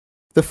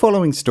The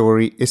following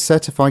story is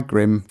certified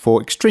grim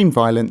for extreme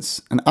violence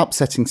and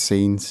upsetting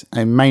scenes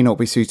and may not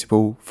be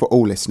suitable for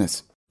all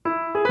listeners.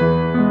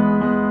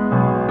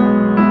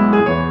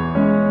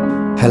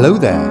 Hello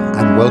there,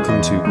 and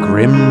welcome to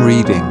Grim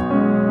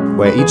Reading,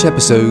 where each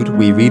episode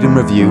we read and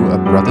review a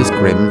Brothers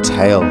Grimm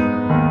tale.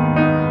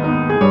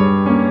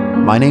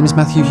 My name is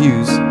Matthew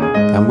Hughes,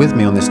 and with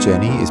me on this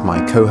journey is my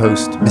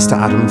co-host, Mr.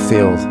 Adam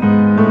Field.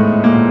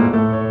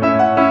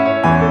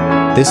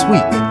 This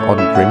week on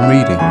Grim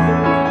Reading,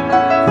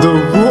 The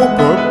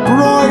Robber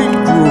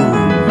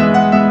Bridegroom!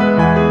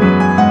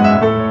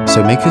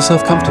 So make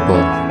yourself comfortable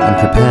and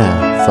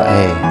prepare for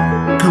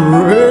a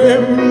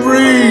Grim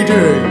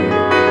Reading!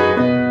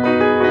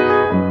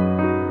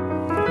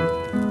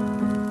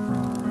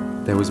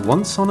 There was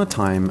once on a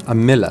time a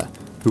miller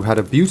who had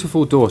a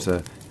beautiful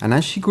daughter, and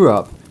as she grew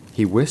up,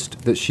 he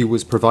wished that she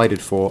was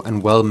provided for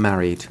and well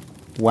married.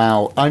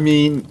 Wow, I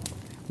mean,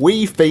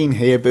 we've been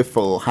here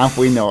before, have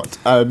we not?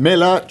 A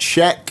miller,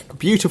 check.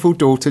 Beautiful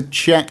daughter,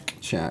 check.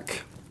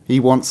 Check. He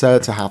wants her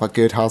to have a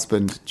good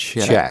husband,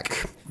 check.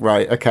 Check.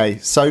 Right, okay,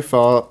 so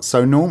far,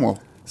 so normal.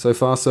 So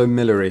far, so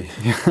millery.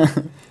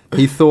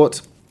 He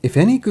thought, if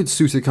any good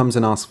suitor comes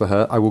and asks for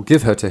her, I will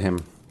give her to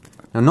him.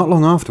 Now, not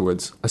long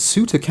afterwards, a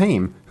suitor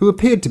came who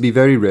appeared to be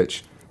very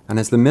rich, and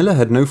as the miller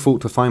had no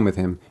fault to find with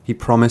him, he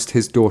promised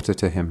his daughter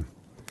to him.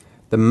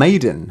 The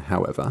maiden,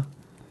 however,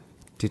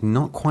 did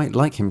not quite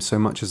like him so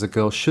much as a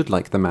girl should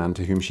like the man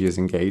to whom she is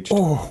engaged,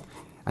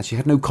 and she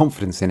had no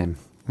confidence in him.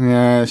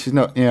 Yeah, she's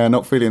not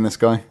feeling this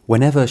guy.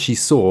 Whenever she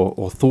saw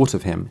or thought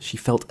of him, she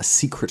felt a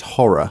secret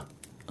horror.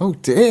 Oh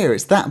dear,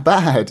 it's that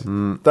bad.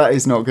 That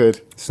is not good.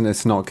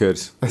 It's not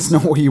good. That's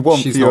not what you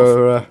want She's for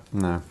your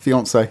No,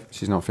 fiancé.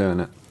 she's not feeling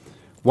it.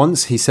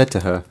 Once he said to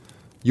her,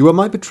 "You are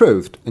my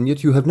betrothed, and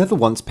yet you have never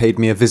once paid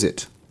me a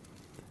visit."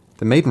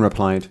 The maiden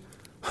replied,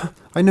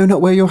 "I know not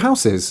where your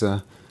house is."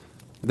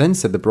 Then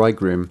said the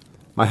bridegroom,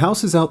 "My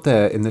house is out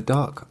there in the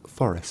dark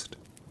forest."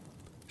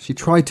 She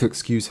tried to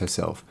excuse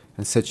herself,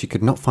 and said she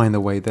could not find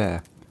the way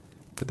there.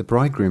 But the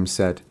bridegroom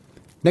said,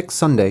 "Next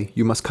Sunday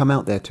you must come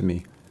out there to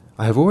me.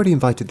 I have already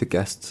invited the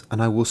guests,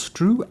 and I will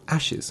strew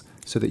ashes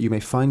so that you may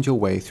find your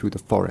way through the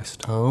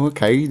forest." Oh,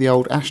 okay, the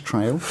old ash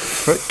trail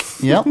trick.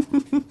 Yep,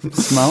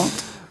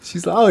 smart.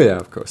 She's like, "Oh yeah,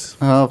 of course."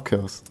 Oh, of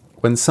course.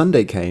 When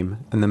Sunday came,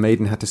 and the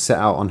maiden had to set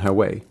out on her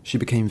way, she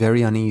became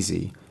very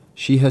uneasy.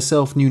 She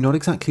herself knew not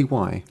exactly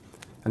why,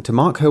 and to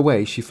mark her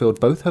way she filled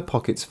both her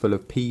pockets full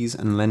of peas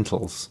and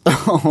lentils.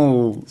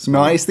 Oh, it's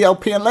nice, the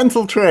old pea and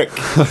lentil trick.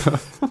 A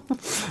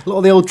lot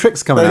of the old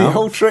tricks coming The out.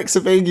 old tricks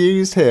are being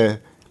used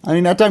here. I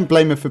mean, I don't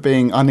blame her for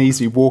being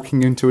uneasy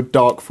walking into a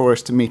dark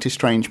forest to meet a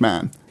strange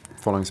man.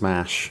 Following some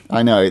ash.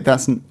 I know,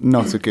 that's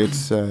not a good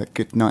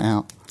good night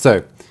out.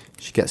 So,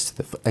 she gets to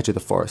the edge of the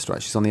forest,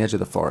 right? She's on the edge of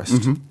the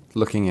forest,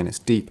 looking in. It's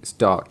deep, it's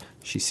dark.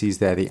 She sees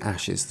there the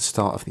ashes, the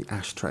start of the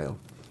ash trail.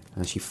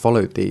 And she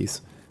followed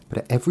these. But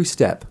at every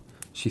step,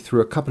 she threw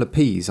a couple of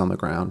peas on the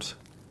ground.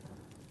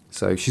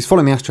 So she's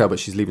following the ash trail, but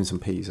she's leaving some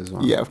peas as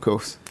well. Yeah, of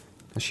course.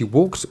 And she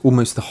walked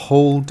almost the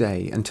whole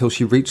day until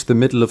she reached the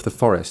middle of the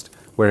forest,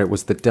 where it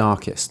was the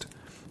darkest.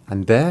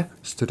 And there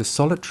stood a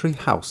solitary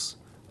house,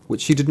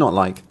 which she did not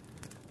like,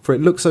 for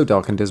it looked so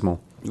dark and dismal.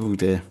 Oh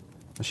dear.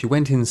 And she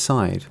went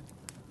inside,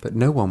 but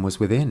no one was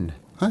within,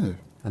 Oh.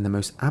 and the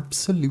most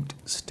absolute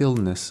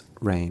stillness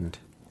reigned.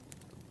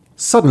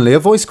 Suddenly a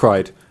voice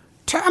cried,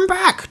 Turn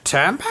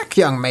back,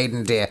 young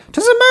maiden dear.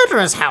 'Tis a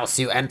murderer's house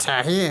you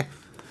enter here.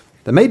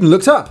 The maiden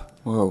looked up,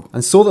 Whoa.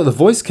 and saw that the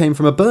voice came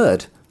from a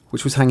bird,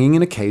 which was hanging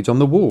in a cage on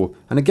the wall,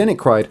 and again it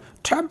cried,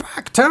 Turn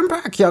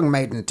back, young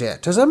maiden dear.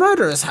 'Tis a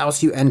murderer's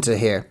house you enter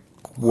here.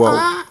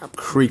 Whoa.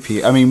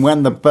 Creepy. I mean,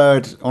 when the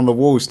bird on the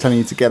wall is telling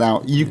you to get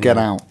out, you get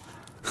out.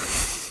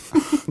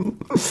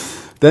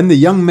 Then the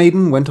young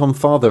maiden went on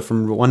farther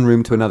from one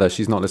room to another.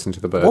 She's not listening to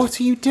the bird. What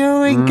are you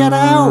doing? Get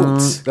out!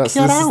 This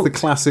Get out! is the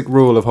classic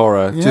rule of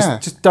horror. Yeah.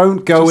 Just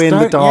don't go Just in the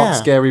don't- dark, yeah.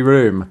 scary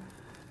room.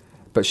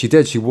 But she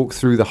did. She walked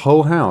through the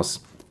whole house,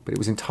 but it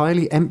was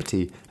entirely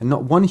empty, and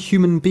not one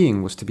human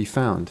being was to be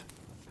found.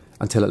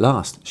 Until at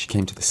last she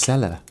came to the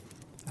cellar,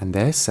 and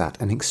there sat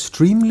an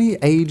extremely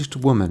aged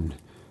woman,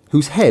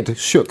 whose head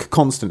shook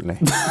constantly.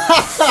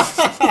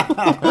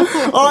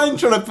 I'm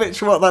trying to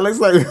picture what that looks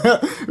like.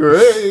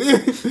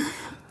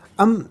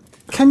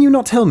 Can you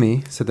not tell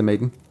me, said the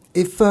maiden,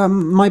 if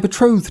my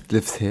betrothed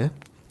lives here?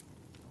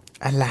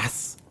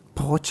 Alas,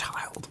 poor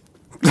child.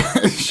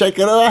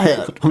 Shaking her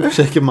head. I'm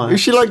shaking my... Is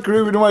she like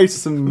grooving away to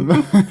some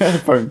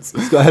headphones?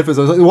 She's got headphones.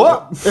 I was like,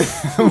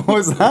 what? What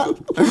was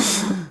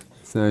that?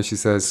 So she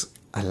says,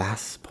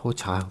 Alas, poor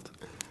child.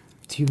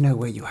 Do you know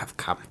where you have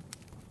come?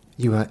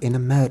 You are in a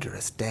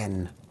murderer's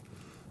den.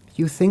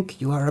 You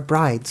think you are a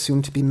bride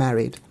soon to be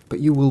married, but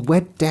you will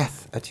wed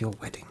death at your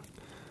wedding.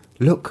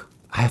 Look,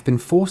 I have been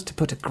forced to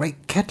put a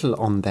great kettle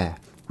on there,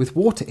 with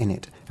water in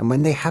it, and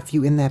when they have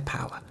you in their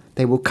power,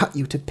 they will cut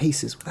you to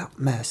pieces without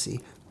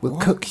mercy, will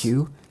cook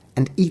you,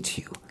 and eat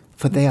you,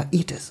 for they are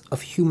eaters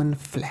of human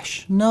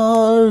flesh.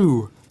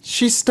 No.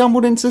 She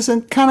stumbled into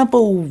some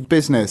cannibal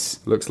business.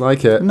 looks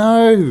like it.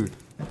 No.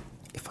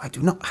 If I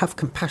do not have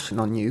compassion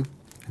on you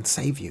and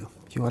save you,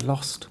 you are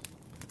lost.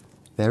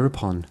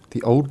 Thereupon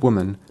the old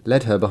woman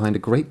led her behind a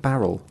great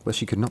barrel where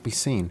she could not be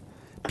seen.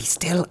 Be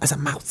still as a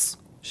mouse,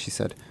 She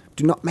said,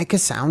 do not make a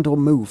sound or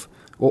move,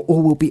 or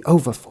all will be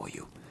over for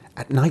you.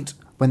 At night,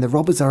 when the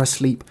robbers are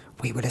asleep,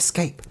 we will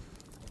escape.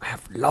 I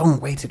have long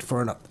waited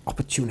for an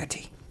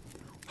opportunity.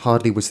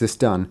 Hardly was this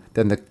done,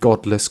 then the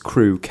godless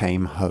crew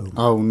came home.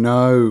 Oh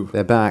no.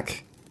 They're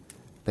back.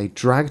 They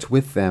dragged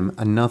with them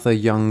another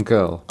young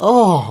girl.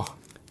 Oh.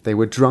 They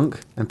were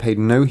drunk and paid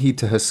no heed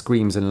to her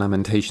screams and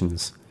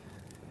lamentations.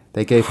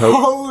 They gave her...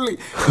 Holy.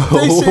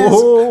 This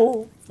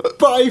is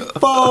by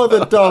far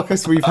the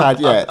darkest we've had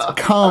yet.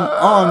 Come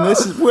on.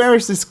 Where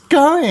is this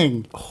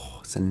going?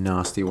 It's a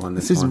nasty one,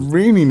 This is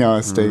really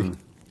nasty.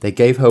 They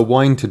gave her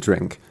wine to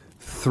drink,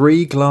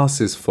 3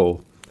 glasses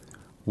full.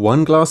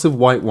 1 glass of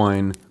white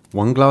wine,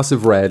 1 glass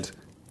of red,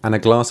 and a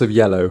glass of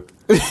yellow.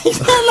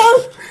 Yellow!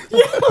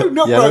 Yellow,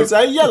 not Yellow?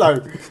 rosé, yellow.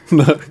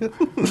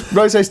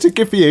 Rosé's too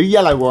good for you,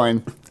 yellow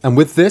wine. And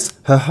with this,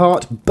 her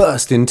heart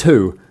burst in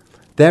two.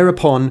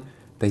 Thereupon,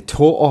 they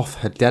tore off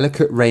her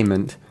delicate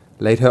raiment,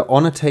 laid her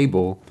on a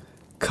table,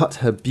 cut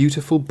her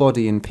beautiful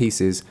body in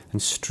pieces,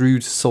 and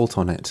strewed salt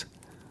on it.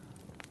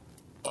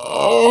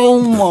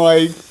 Oh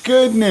my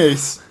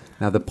goodness.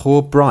 Now, the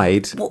poor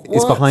bride is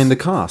What? behind the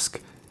cask.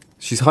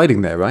 She's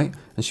hiding there, right?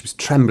 And she was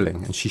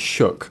trembling, and she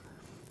shook,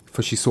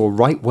 for she saw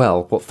right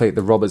well what fate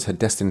the robbers had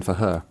destined for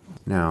her.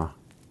 Now,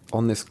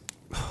 on this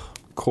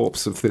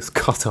corpse of this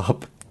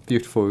cut-up,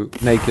 beautiful,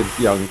 naked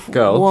young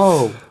girl,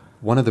 Whoa.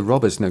 one of the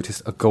robbers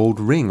noticed a gold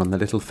ring on the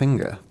little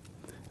finger.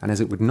 And as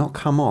it would not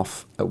come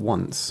off at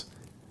once,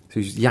 so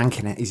he's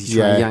yanking it, he's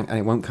trying to yank, and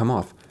it won't come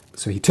off.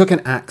 So he took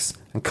an axe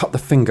and cut the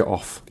finger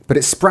off. But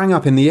it sprang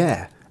up in the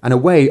air and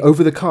away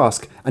over the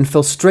cask and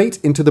fell straight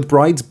into the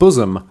bride's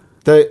bosom.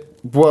 The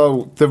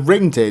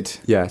ring did.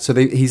 Yeah, so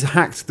he's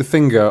hacked the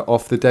finger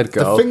off the dead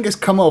girl. The fingers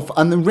come off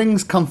and the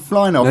rings come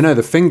flying off No,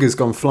 the finger's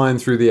gone flying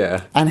through the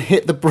air. and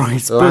hit the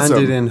bride's Landed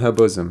bosom. in her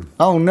bosom.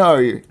 Oh no,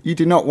 you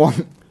do not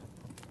want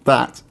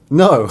that.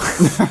 No,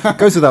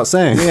 goes without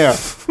saying. Yeah.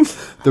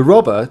 The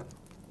robber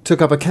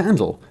took up a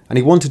candle and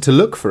he wanted to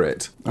look for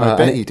it. I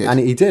bet and he did. And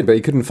he did, but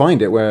he couldn't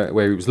find it where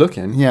he was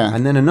looking. Yeah.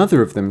 And then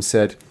another of them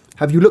said,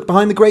 "Have you looked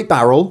behind the great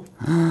barrel?"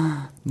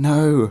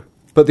 No.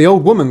 But the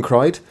old woman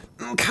cried,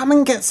 Come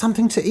and get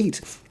something to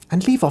eat,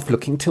 and leave off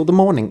looking till the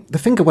morning. The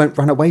finger won't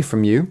run away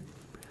from you.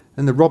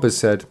 and the robbers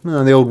said,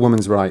 "Oh, the old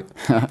woman's right,"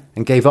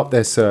 and gave up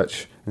their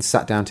search and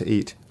sat down to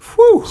eat.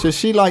 Whew. So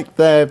she like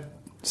their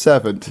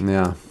servant.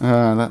 Yeah,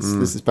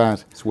 This is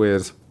bad. it's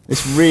weird.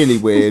 It's really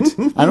weird.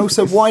 And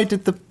also, why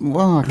did the...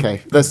 Well,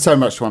 okay. There's so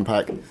much to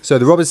unpack. So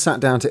the robbers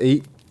sat down to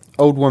eat.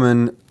 Old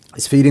woman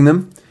is feeding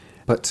them,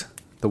 but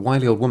the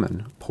wily old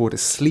woman poured a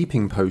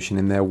sleeping potion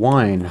in their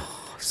wine.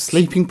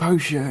 Sleeping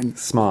potion.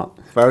 Smart.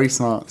 Very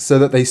smart. So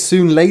that they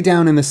soon lay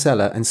down in the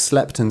cellar and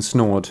slept and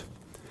snored.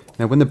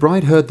 Now, when the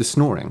bride heard the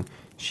snoring,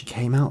 she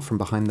came out from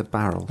behind the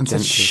barrel And said,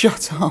 gently,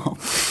 shut up.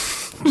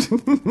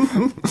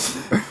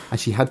 and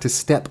she had to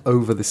step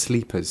over the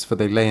sleepers, for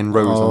they lay in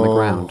rows on the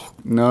ground.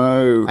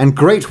 No. And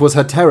great was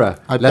her terror,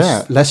 I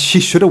lest, bet. lest she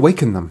should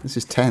awaken them. This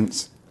is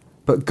tense.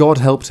 But God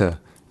helped her,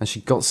 and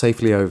she got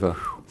safely over.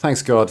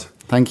 Thanks, God.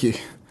 Thank you.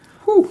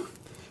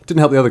 Didn't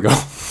help the other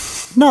girl.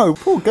 No,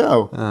 poor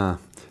girl.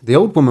 The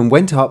old woman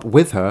went up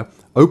with her,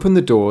 opened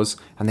the doors,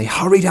 and they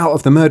hurried out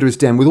of the murderer's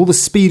den with all the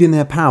speed in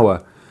their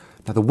power.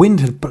 Now the wind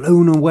had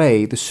blown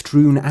away the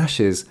strewn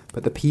ashes,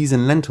 but the peas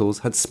and lentils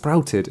had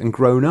sprouted and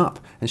grown up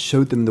and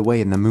showed them the way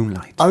in the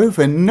moonlight.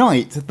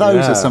 Overnight, those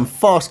Yeah. are some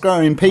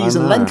fast-growing peas I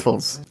and know.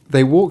 lentils.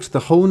 They walked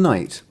the whole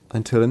night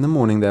until in the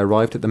morning they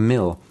arrived at the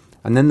mill,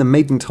 and then the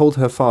maiden told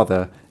her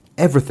father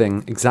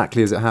everything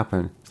exactly as it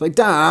happened. It's like,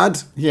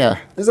 "Dad, Yeah.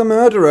 there's a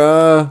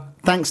murderer."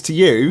 Thanks to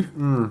you,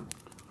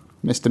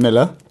 Mr.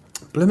 Miller.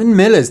 Bloomin'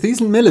 millers. These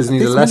millers need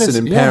These a lesson millers,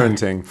 in yeah.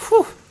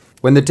 parenting.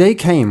 When the day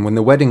came when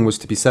the wedding was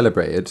to be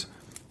celebrated,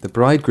 the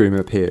bridegroom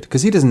appeared,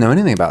 because he doesn't know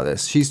anything about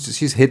this.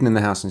 She's hidden in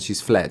the house and she's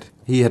fled.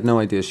 He had no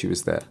idea she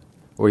was there,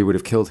 or he would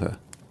have killed her.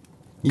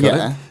 Got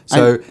Yeah. it?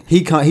 So And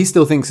he can't. He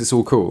still thinks it's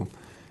all cool.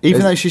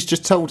 even Is- though she's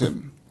just told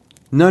him.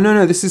 No.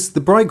 This is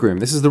the bridegroom.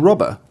 This is the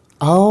robber.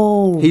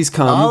 Oh. He's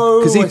come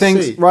because he I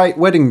thinks, see. right,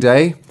 wedding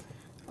day,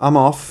 I'm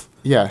off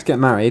Yeah. to get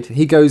married.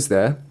 He goes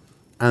there,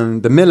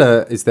 and the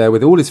miller is there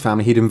with all his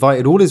family. He'd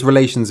invited all his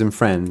relations and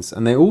friends,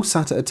 and they all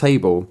sat at a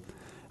table,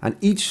 and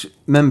each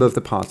member of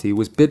the party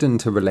was bidden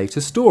to relate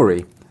a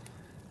story.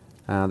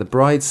 The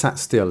bride sat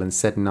still and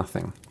said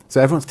nothing.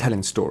 So everyone's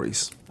telling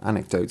stories,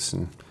 anecdotes,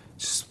 and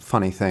just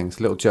funny things.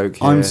 Little joke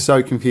here. I'm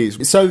so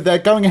confused. So they're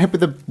going ahead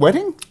with the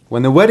wedding?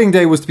 When the wedding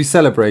day was to be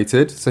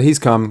celebrated, so he's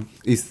come,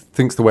 he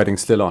thinks the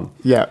wedding's still on.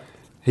 Yeah.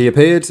 He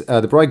appeared,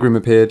 the bridegroom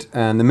appeared,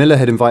 and the miller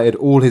had invited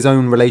all his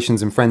own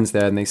relations and friends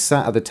there, and they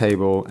sat at the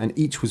table, and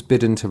each was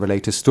bidden to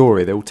relate a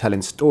story. They were all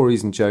telling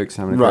stories and jokes,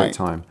 having a Right. great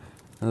time.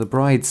 And the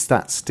bride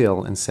sat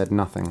still and said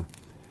nothing.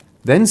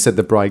 Then said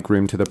the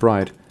bridegroom to the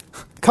bride,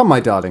 "Come, my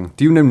darling,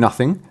 do you know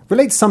nothing?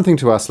 Relate something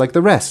to us like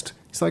the rest."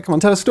 He's like, "Come on,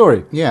 tell a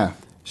story." Yeah.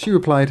 She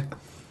replied,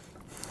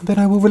 "Then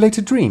I will relate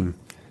a dream.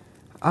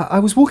 I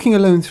was walking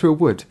alone through a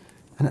wood,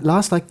 and at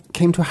last I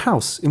came to a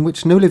house in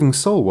which no living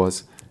soul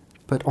was.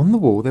 But on the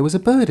wall there was a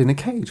bird in a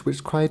cage,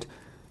 which cried,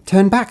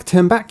 'Turn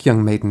back,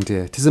 young maiden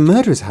dear, 'tis a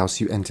murderer's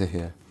house you enter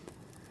here.'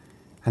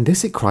 And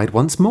this it cried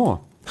once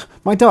more.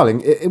 My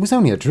darling, it was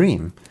only a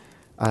dream.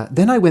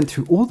 Then I went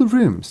through all the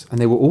rooms, and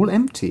they were all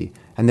empty,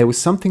 and there was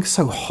something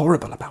so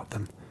horrible about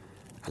them.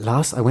 At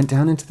last I went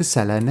down into the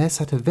cellar, and there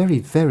sat a very,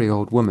 very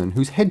old woman,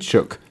 whose head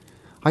shook.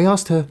 I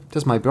asked her,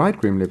 'Does my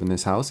bridegroom live in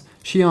this house?'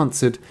 She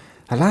answered,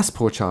 'Alas,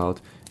 poor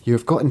child, you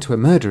have got into a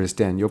murderer's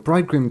den. Your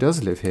bridegroom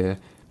does live here,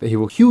 but he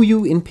will hew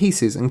you in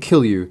pieces and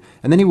kill you,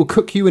 and then he will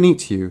cook you and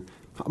eat you.'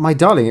 My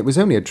darling, it was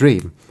only a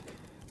dream.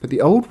 But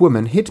the old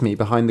woman hid me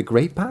behind the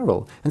great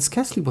barrel, and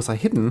scarcely was I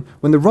hidden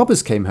when the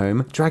robbers came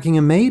home, dragging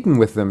a maiden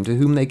with them, to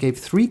whom they gave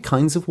 3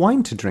 kinds of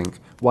wine to drink,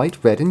 white,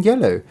 red, and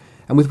yellow,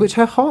 and with which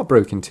her heart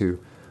broke in two.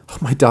 Oh,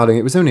 my darling,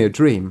 it was only a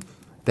dream.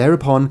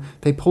 Thereupon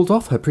they pulled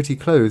off her pretty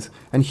clothes,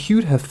 and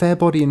hewed her fair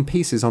body in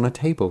pieces on a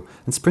table,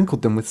 and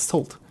sprinkled them with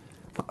salt.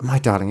 My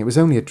darling, it was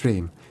only a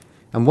dream.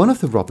 And one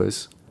of the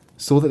robbers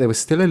saw that there was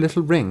still a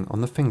little ring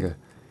on the finger,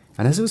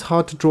 and as it was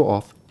hard to draw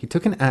off, he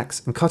took an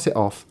axe and cut it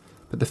off,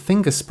 but the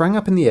finger sprang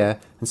up in the air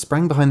and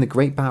sprang behind the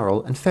great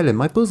barrel and fell in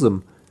my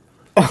bosom.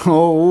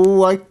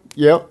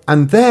 Yep.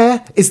 And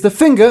there is the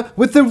finger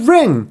with the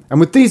ring! And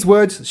with these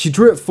words, she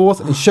drew it forth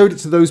and showed it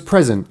to those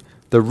present.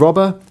 The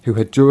robber, who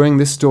had during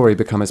this story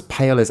become as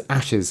pale as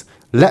ashes,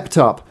 leapt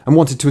up and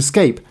wanted to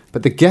escape,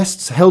 but the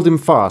guests held him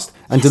fast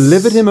and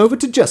delivered him over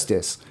to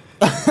justice.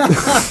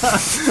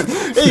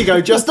 Here you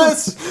go,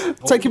 Justice.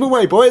 Take him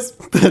away, boys.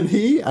 Then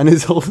he and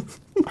his whole...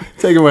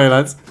 Take him away,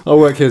 lads. Our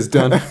work here is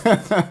done.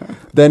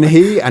 Then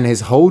he and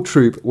his whole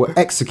troop were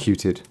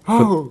executed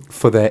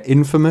for their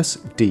infamous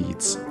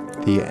deeds.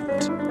 The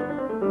end.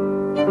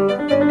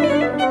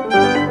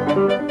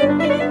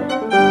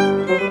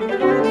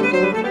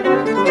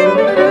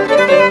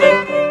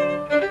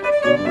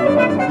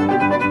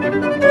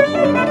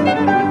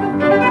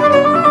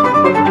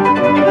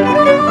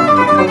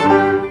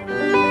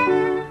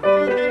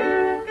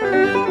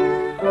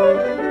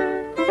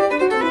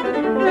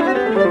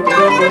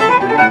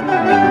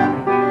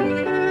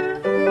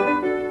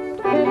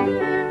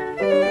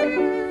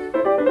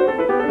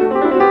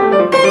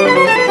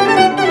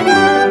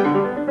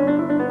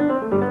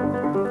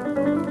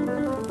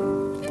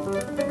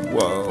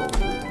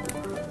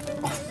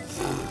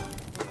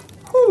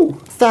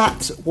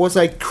 That was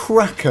a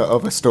cracker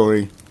of a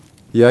story.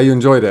 Yeah, you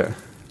enjoyed it?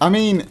 I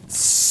mean,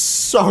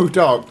 so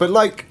dark, but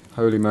like...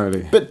 Holy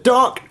moly. But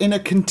dark in a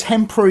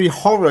contemporary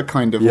horror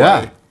kind of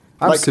Yeah, way.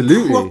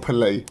 absolutely. Like,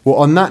 properly. Well,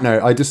 on that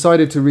note, I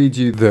decided to read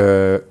you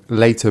the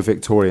later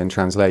Victorian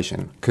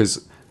translation,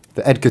 because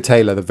the Edgar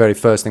Taylor, the very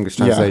first English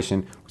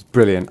translation, was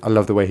brilliant. I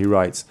love the way he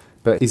writes.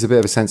 But he's a bit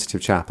of a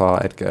sensitive chap,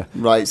 our Edgar.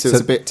 Right, so it's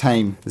a bit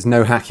tame. There's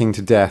no hacking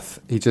to death.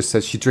 He just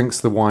says she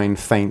drinks the wine,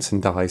 faints,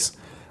 and dies.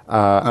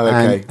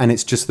 Okay. And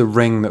it's just the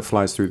ring that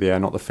flies through the air,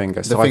 not the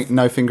finger. So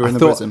no finger in the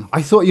bosom.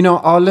 I thought,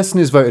 our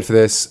listeners voted for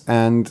this,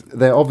 and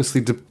they're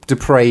obviously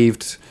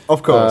depraved,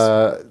 of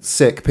course,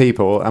 sick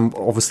people, and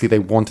obviously they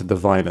wanted the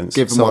violence.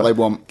 Give them what they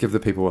want. Give the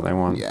people what they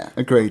want. Yeah,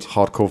 agreed.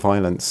 Hardcore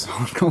violence.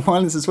 Hardcore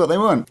violence is what they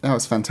want. That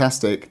was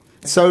fantastic.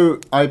 So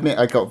I admit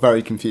I got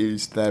very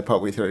confused there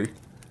partway through.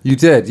 You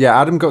did, yeah.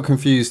 Adam got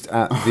confused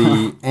at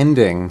the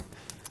ending.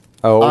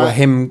 Oh,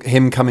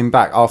 him coming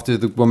back after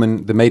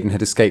the maiden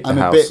had escaped the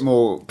house. I'm a bit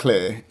more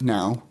clear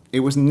now.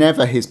 It was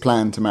never his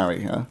plan to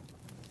marry her.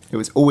 It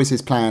was always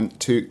his plan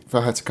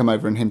for her to come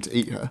over and him to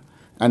eat her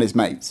and his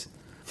mates.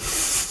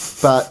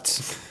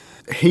 But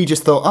he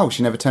just thought, oh,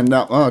 she never turned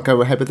up. Oh, I'll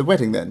go ahead with the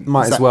wedding then.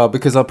 Might as well,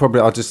 because I'll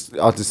just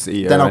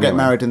eat her. Then I'll anyway. get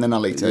married and then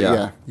I'll eat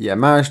her. Yeah.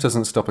 Marriage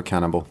doesn't stop a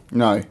cannibal.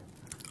 No.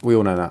 We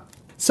all know that.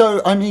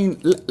 So I mean,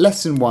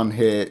 lesson 1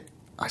 here.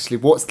 Actually,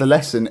 what's the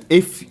lesson?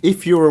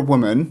 If you're a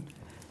woman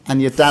and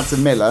your dad's a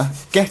miller,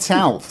 get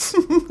out.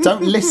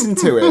 Don't listen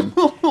to him.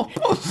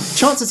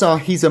 Chances are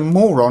he's a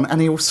moron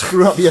and he will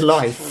screw up your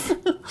life.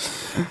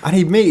 And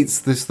he meets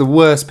the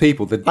worst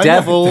people. The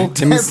devil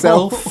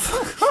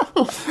himself.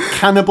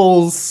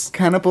 Cannibals.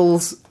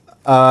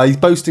 He's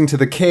boasting to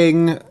the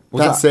king.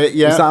 That's it,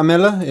 yeah. Was that a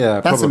miller?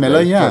 Yeah, That's probably. a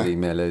miller, yeah. Bloody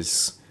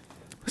millers.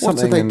 What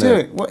do they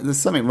do? There's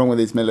something wrong with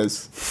these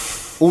millers.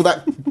 All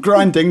that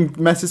grinding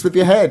messes with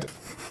your head.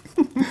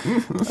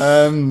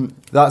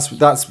 That's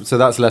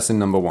lesson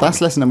number 1.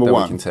 That's lesson number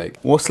 1. We can take.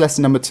 What's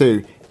lesson number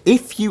 2?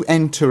 If you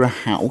enter a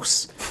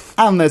house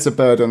and there's a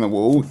bird on the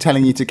wall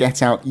telling you to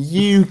get out,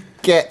 you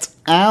get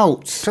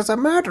out. There's a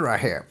murderer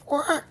here.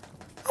 What?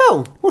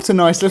 Oh, what a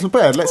nice little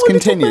bird. Let's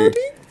continue.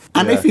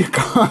 And if you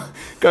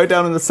go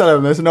down in the cellar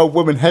and there's an old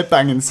woman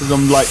headbanging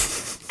some like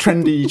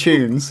trendy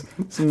tunes,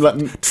 some like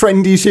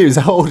trendy shoes.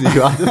 How old are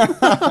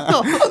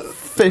you?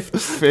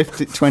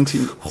 50, 20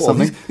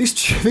 something. These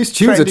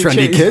tunes are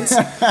trendy, kids.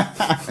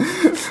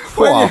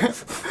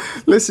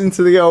 Listen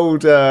to the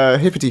old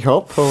hippity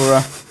hop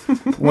or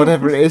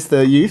whatever it is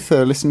the youth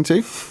are listening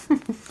to.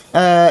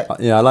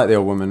 Yeah, I like the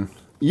old woman.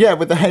 Yeah,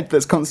 with the head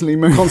that's constantly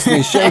moving.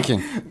 constantly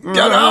shaking.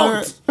 Get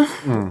out!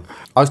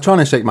 I was trying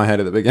to shake my head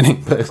at the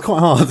beginning, but it's quite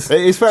hard. It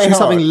is very She's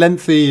hard. having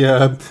lengthy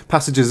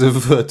passages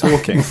of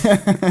talking.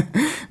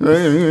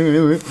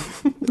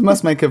 It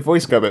must make her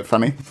voice go a bit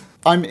funny.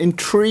 I'm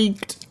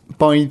intrigued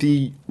by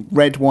the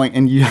red, white,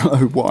 and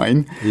yellow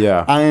wine.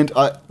 Yeah. And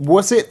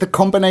was it the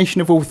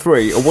combination of all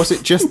three, or was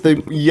it just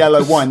the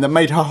yellow wine that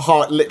made her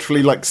heart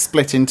literally like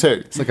split in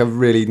two? It's like a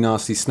really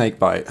nasty snake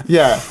bite.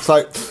 Yeah. It's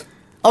like,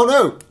 oh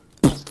no.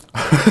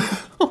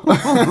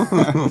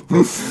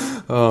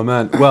 Oh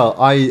man. Well,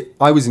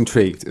 I was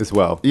intrigued as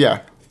well.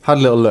 Yeah. Had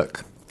a little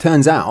look.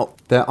 Turns out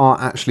there are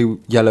actually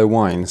yellow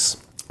wines.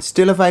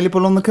 Still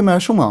available on the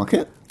commercial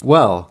market.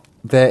 Well,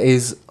 there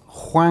is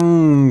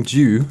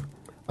Huangju,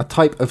 a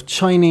type of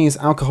Chinese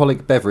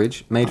alcoholic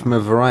beverage made from a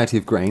variety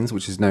of grains,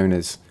 which is known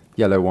as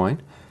yellow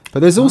wine. But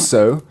there's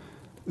also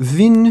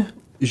Vinjaun,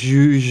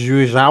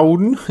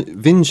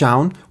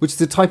 which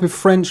is a type of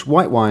French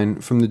white wine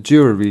from the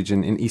Jura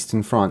region in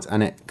eastern France,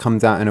 and it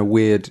comes out in a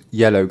weird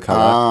yellow colour.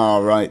 Ah,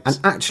 right. And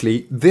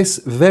actually, this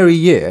very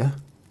year,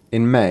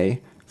 in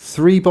May,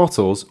 3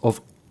 bottles of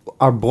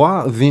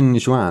Arbois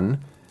Vinjaun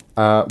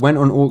went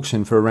on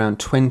auction for around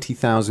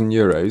 20,000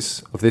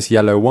 euros of this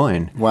yellow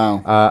wine.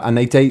 Wow. And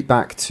they date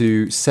back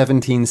to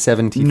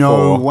 1774.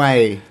 No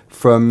way.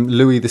 From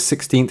Louis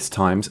XVI's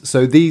times.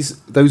 So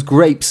those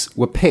grapes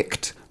were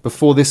picked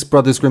before this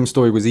Brothers Grimm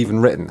story was even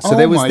written. So Oh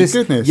there was my this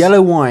goodness.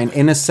 yellow wine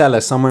in a cellar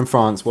somewhere in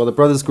France while the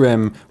Brothers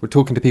Grimm were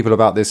talking to people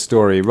about this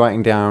story,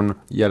 writing down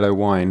yellow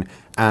wine,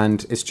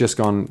 and it's just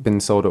been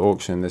sold at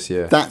auction this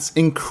year. That's quite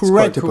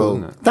incredible. cool,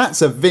 isn't it?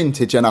 That's a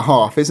vintage and a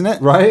half, isn't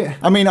it? Right?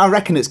 I mean, I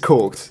reckon it's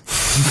corked.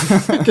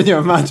 Can you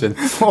imagine?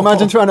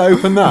 Imagine trying to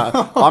open that.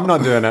 I'm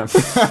not doing it.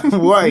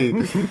 Wait,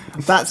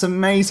 that's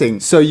amazing.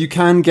 So you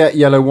can get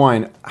yellow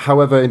wine.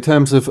 However, in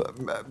terms of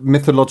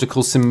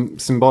mythological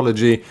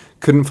symbology,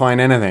 couldn't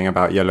find anything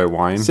about yellow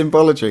wine.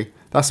 Symbology.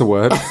 That's a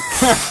word.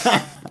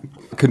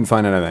 Couldn't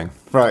find anything.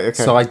 Right,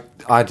 okay. So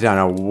I don't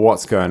know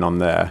what's going on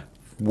there.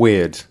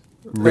 Weird.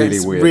 Really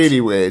It's weird.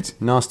 Really weird.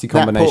 Nasty That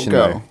poor combination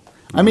girl. though.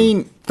 I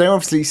mean, they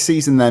obviously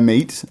season their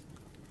meat,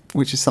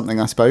 which is something,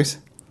 I suppose.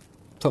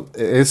 It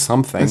is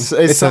something. It's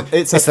a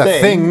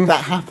thing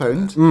that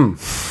happened.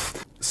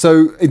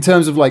 So in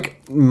terms of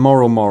like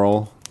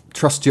moral,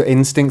 trust your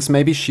instincts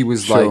maybe. She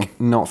was Sure. like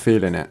not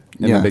feeling it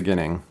in Yeah. the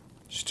beginning.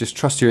 Just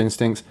trust your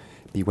instincts.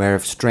 Beware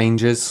of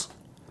strangers.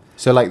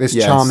 So like this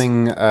Yes.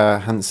 charming,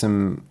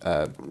 handsome,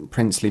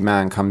 princely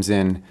man comes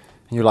in, and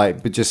you're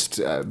like, but just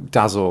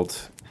dazzled,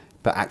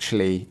 but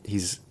actually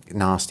he's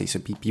nasty. So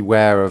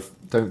beware of.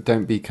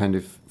 Don't be kind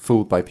of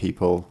fooled by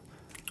people,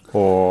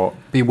 or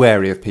be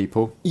wary of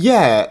people.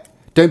 Yeah,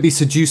 Don't be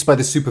seduced by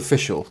the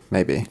superficial.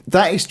 Maybe.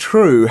 that is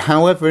true.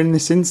 However, in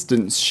this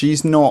instance,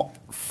 she's not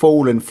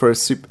fallen for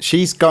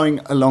she's going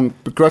along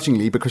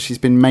begrudgingly because she's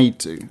been made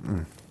to,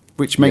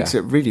 which makes Yeah.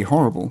 it really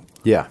horrible.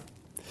 Yeah.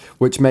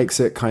 Which makes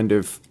it kind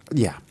of,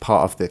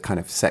 part of the kind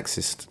of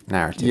sexist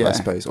narrative, I Yeah.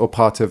 suppose, or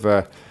part of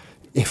a,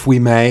 if we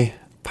may,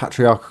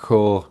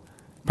 patriarchal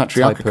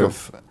type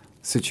of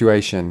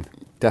situation.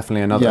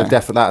 Definitely another, Yeah.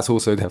 that's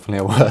also definitely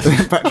a word.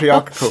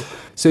 Patriarchal.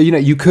 So,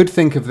 you could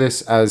think of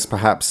this as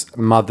perhaps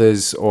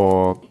mothers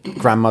or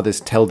grandmothers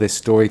tell this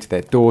story to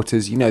their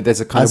daughters. There's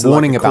a kind As of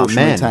warning like a about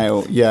cautionary men.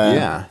 tale. Yeah.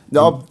 Yeah.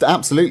 Oh,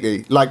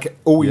 absolutely. Like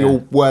all Yeah.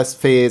 your worst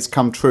fears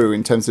come true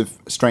in terms of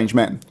strange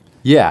men.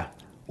 Yeah.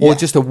 Or Yeah.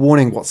 just a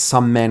warning what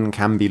some men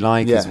can be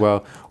like Yeah. as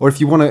well. Or if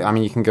you want to,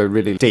 you can go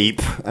really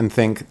deep and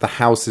think the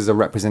house is a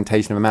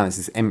representation of a man. It's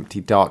this empty,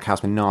 dark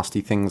house where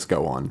nasty things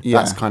go on. Yeah.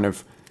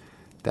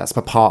 That's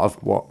a part of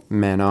what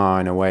men are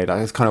in a way.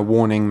 Like it's kind of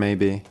warning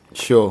maybe.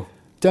 Sure.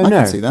 Don't I know.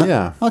 can see that.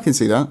 Yeah. I can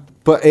see that.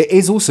 But it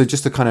is also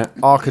just a kind of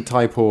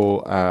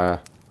archetypal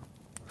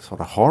sort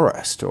of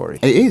horror story.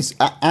 It is.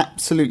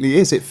 Absolutely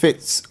is. It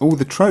fits all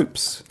the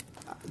tropes.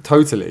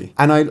 Totally.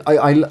 And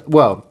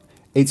well,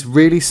 it's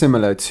really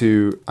similar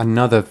to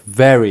another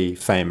very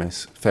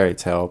famous fairy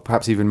tale,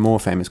 perhaps even more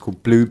famous,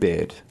 called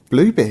Bluebeard.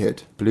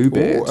 Bluebeard.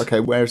 Bluebeard. Ooh, okay,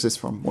 where is this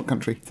from? What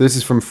country? This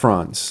is from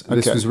France.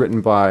 This Okay. was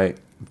written by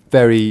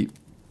very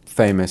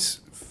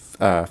famous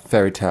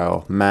fairy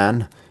tale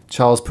man,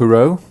 Charles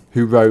Perrault,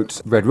 who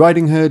wrote Red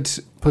Riding Hood,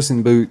 Puss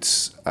in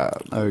Boots,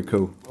 Oh,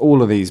 cool.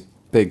 all of these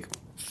big,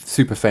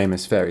 super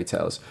famous fairy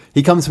tales.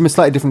 He comes from a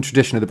slightly different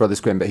tradition of the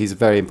Brothers Grimm, but he's a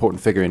very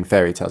important figure in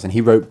fairy tales. And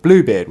he wrote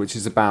Bluebeard, which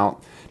is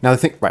about... Now,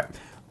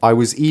 I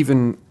was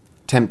even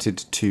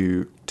tempted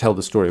to tell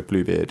the story of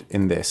Bluebeard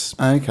in this.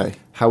 Okay.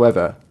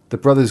 However, the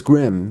Brothers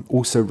Grimm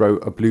also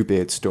wrote a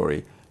Bluebeard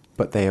story,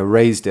 but they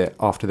erased it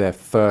after their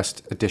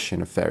first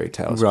edition of fairy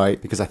tales.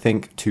 Right. Because I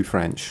think too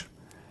French.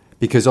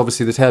 Because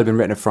obviously the tale had been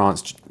written in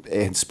France,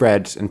 it had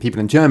spread, and people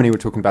in Germany were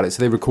talking about it,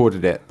 so they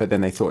recorded it, but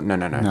then they thought, no,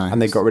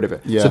 and they got rid of it.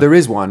 Yeah. So there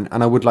is one,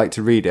 and I would like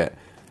to read it,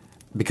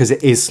 because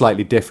it is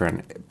slightly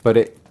different, but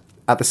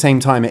at the same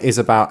time, it is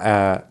about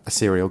a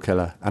serial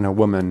killer and a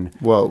woman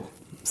Whoa.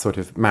 sort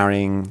of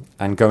marrying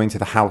and going to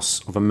the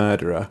house of a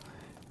murderer,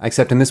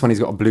 except in this one he's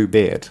got a blue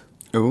beard.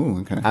 Oh,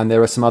 okay. And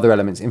there are some other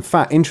elements. In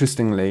fact,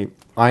 interestingly,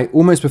 I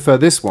almost prefer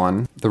this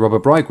one, The Robber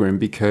Bridegroom,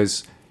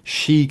 because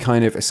she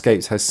kind of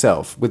escapes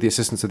herself with the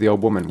assistance of the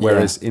old woman,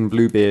 whereas in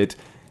Bluebeard,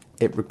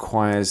 it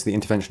requires the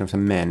intervention of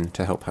some men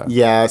to help her.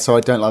 Yeah, so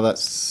I don't like that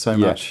so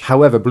much.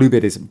 However,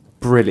 Bluebeard is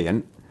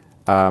brilliant.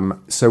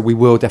 So we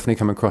will definitely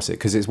come across it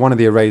because it's one of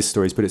the erased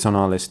stories, but it's on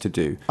our list to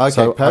do. Okay,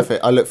 so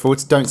perfect. I look forward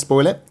to. Don't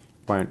spoil it.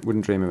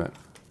 Wouldn't dream of it.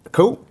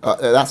 Cool.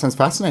 That sounds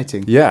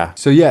fascinating. Yeah.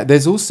 So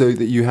there's also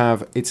that you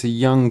have. It's a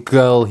young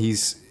girl.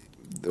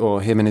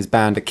 Him and his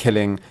band are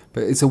killing,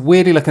 but it's a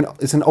weirdly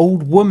it's an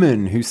old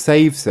woman who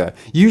saves her.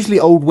 Usually,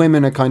 old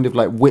women are kind of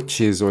like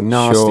witches or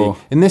nasty. Sure.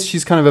 In this,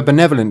 she's kind of a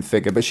benevolent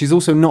figure, but she's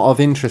also not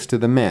of interest to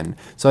the men.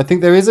 So I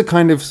think there is a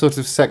kind of sort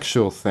of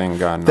sexual thing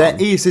going on. There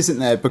is, isn't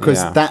there? Because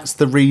Yeah. that's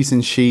the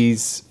reason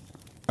she's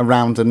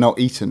around and not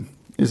eaten,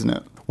 isn't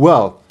it?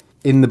 Well,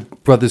 in the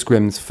Brothers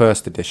Grimm's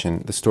first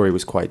edition, the story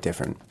was quite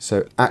different.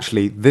 So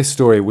actually, this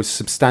story was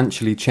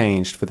substantially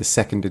changed for the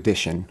second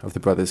edition of the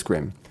Brothers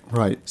Grimm.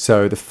 Right.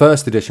 So the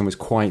first edition was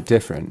quite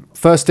different.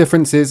 First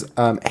difference is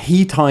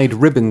he tied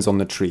ribbons on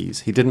the trees.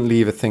 He didn't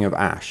leave a thing of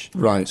ash.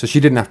 Right. So she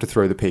didn't have to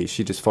throw the piece.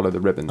 She just followed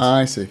the ribbons.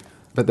 I see.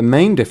 But the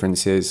main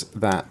difference is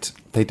that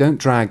they don't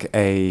drag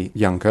a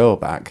young girl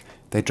back.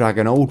 They drag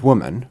an old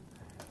woman.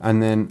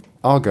 And then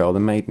our girl, the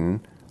maiden,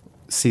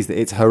 sees that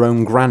it's her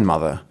own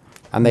grandmother.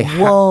 And they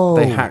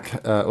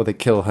they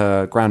kill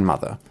her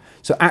grandmother.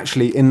 So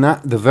actually, in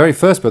the very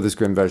first Brothers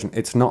Grimm version,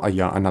 it's not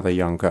another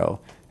young girl.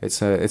 It's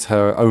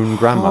her own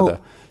grandmother.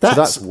 So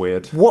that's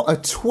weird. What a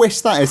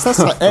twist that is. That's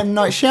like M.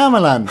 Night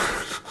Shyamalan.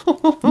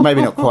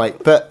 Maybe not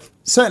quite, but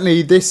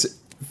certainly this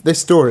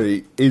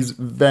story is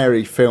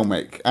very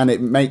filmic, and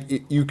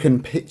you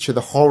can picture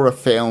the horror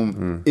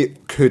film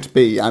it could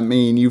be. I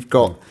mean, you've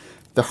got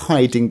the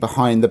hiding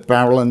behind the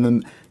barrel and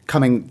then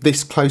coming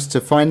this close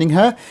to finding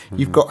her.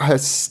 You've got her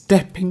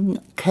stepping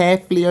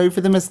carefully over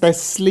them as they're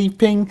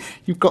sleeping.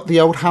 You've got the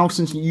old house,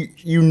 and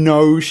you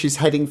know she's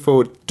heading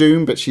for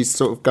doom, but she's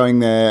sort of going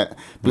there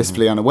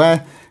blissfully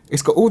unaware.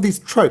 It's got all these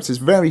tropes. It's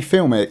very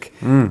filmic.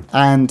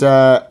 And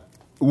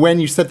when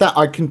you said that,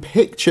 I can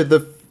picture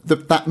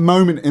that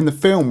moment in the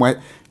film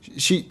where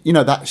she,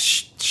 that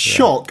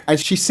shock as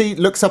she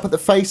looks up at the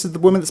face of the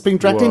woman that's being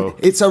dragged in.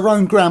 It's her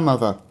own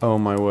grandmother. Oh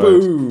my word!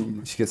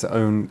 Boom. She gets her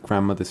own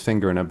grandmother's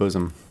finger in her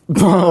bosom.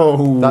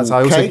 Oh,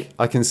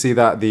 I can see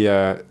that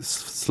the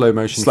slow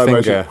motion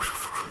finger.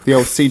 The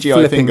old CGI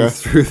flipping finger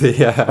through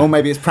the. Or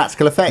maybe it's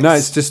practical effects. No,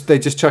 it's just they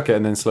just chuck it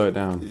and then slow it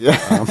down.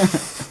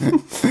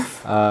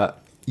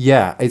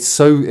 Yeah. It's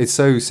so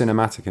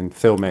cinematic and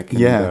filmic.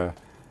 Yeah.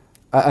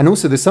 And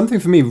also, there's something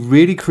for me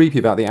really creepy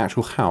about the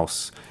actual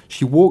house.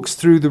 She walks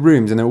through the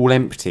rooms and they're all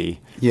empty.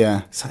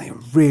 Yeah.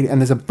 Something really,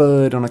 and there's a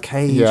bird on a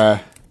cage.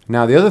 Yeah.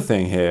 Now, the other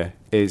thing here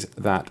is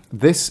that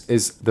this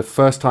is the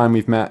first time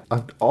we've met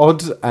an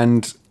odd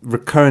and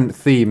recurrent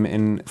theme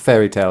in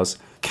fairy tales: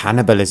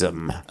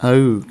 cannibalism.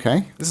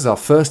 Okay. This is our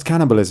first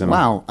cannibalism.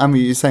 Wow. And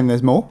you're saying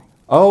there's more?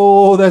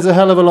 Oh, there's a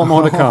hell of a lot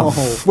more to come.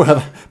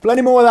 Well,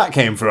 plenty more where that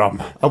came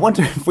from. I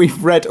wonder if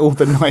we've read all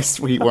the nice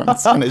sweet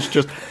ones and it's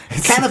just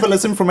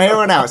cannibalism from here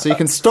on out, so you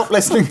can stop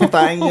listening if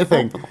that ain't your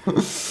thing.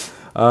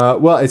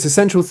 Well, it's a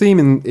central theme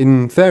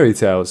in fairy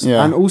tales.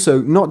 Yeah. And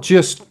also, not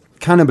just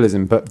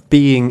cannibalism, but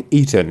being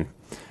eaten.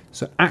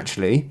 So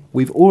actually,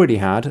 we've already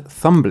had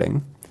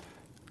Thumbling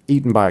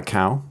eaten by a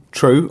cow.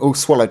 True. Or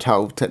swallowed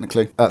whole,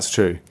 technically. That's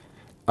true.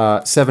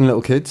 7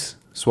 little kids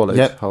swallowed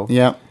whole.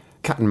 Yeah.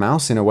 Cat and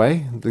mouse, in a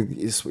way.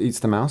 Eats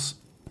the mouse.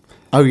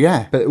 Oh,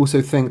 yeah. But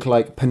also think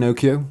like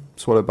Pinocchio,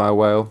 swallowed by a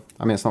whale.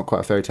 I mean, it's not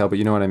quite a fairy tale, but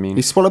you know what I mean.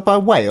 He's swallowed by a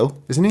whale?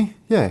 Isn't he?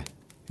 Yeah.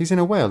 He's in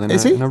a whale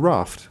in a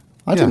raft.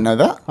 I didn't know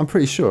that. I'm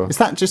pretty sure. Is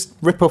that just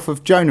rip-off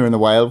of Jonah and the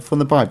whale from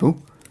the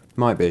Bible?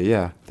 Might be,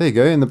 yeah. There you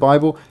go, in the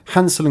Bible.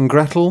 Hansel and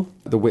Gretel,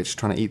 the witch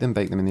trying to eat them,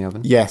 bake them in the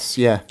oven. Yes,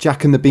 yeah.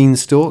 Jack and the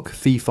Beanstalk,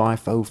 fee, fi,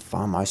 fo,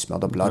 fum, I smell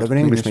the blood of an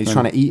Englishman. He's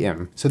trying to eat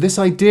him. So this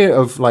idea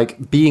of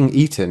like being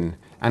eaten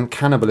and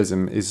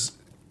cannibalism is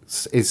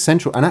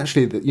central. And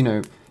actually,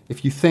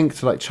 if you think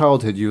to like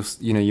childhood,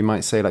 you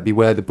might say like,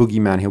 beware the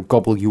boogeyman, he'll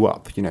gobble you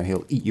up,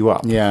 he'll eat you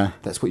up. Yeah.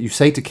 That's what you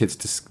say to kids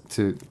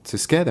to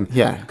scare them.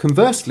 Yeah.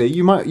 Conversely,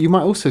 you might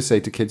also say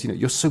to kids,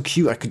 you're so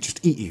cute, I could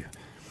just eat you.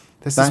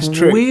 There's That's this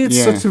true. weird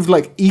Yeah. sort of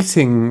like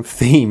eating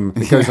theme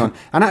that goes on.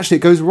 And actually it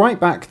goes right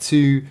back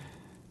to,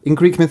 in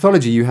Greek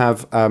mythology, you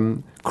have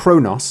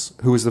Kronos,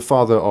 who was the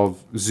father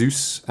of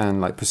Zeus and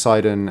like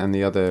Poseidon and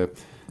the other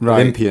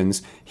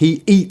Olympians.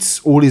 He eats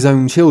all his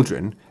own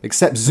children,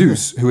 except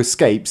Zeus, who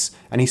escapes,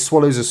 and he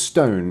swallows a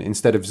stone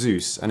instead of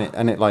Zeus, and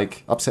it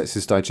like upsets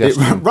his It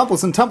digestion.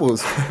 rumbles and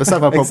tumbles. The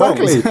seven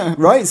Exactly.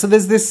 Right? So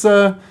there's this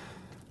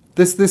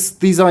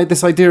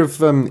idea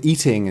of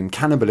eating and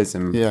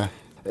cannibalism. Yeah.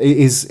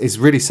 Is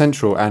really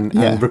central and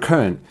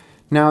recurrent.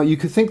 Now, you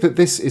could think that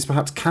this is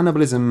perhaps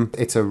cannibalism.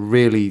 It's a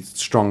really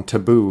strong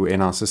taboo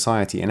in our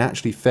society, and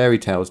actually fairy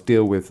tales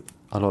deal with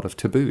a lot of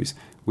taboos.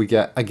 We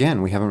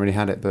haven't really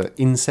had it, but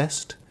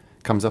incest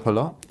comes up a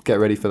lot. Get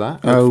ready for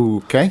that.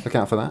 Okay. Look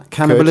out for that.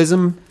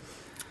 Cannibalism,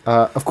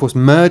 of course,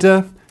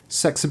 murder,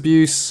 sex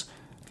abuse,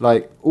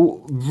 like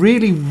all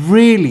really,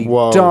 really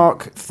Whoa.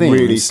 dark things.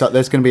 Really,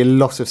 there's going to be a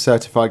lot of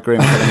certified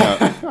grim coming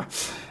up.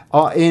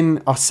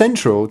 are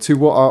central to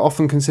what are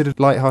often considered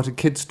light-hearted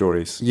kid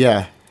stories.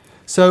 Yeah.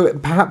 So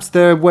perhaps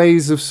there are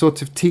ways of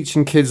sort of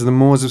teaching kids the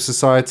mores of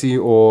society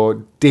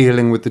or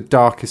dealing with the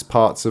darkest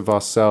parts of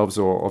ourselves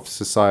or of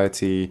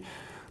society.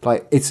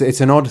 Like it's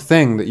an odd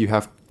thing that you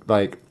have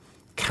like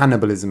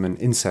cannibalism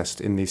and incest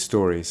in these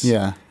stories.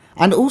 Yeah.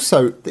 And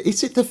also,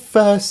 is it the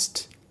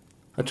first...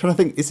 I'm trying to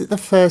think, is it the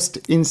first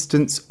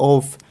instance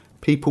of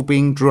people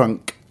being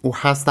drunk, or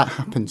has that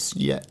happened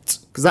yet?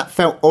 Because that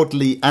felt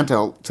oddly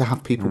adult to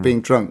have people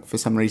being drunk for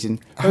some reason.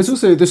 It's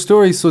also, the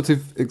story sort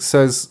of it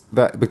says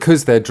that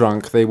because they're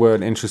drunk, they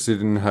weren't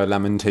interested in her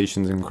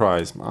lamentations and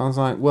cries. I was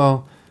like,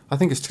 well, I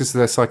think it's just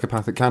they're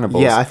psychopathic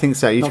cannibals. Yeah, I think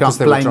so. You Not can't 'cause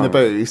they were blame the drunk.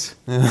 booze.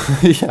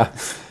 Yeah,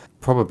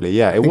 probably.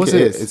 Yeah, think it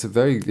is. It's a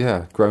very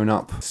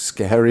grown-up,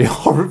 scary,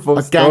 horrible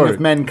A story. gang of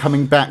men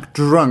coming back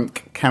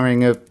drunk,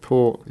 carrying a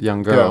poor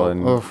Young girl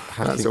and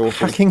that's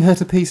awful. hacking her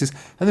to pieces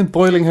and then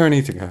boiling her and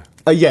eating her.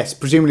 Yes,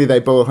 presumably they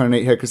boil her and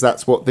eat her because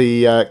that's what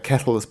the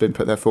kettle has been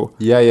put there for.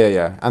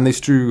 Yeah. And they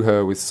strew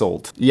her with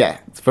salt. Yeah,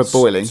 for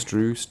boiling.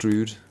 Strewed.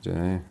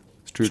 Yeah.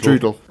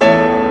 Strudel.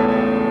 Strudel.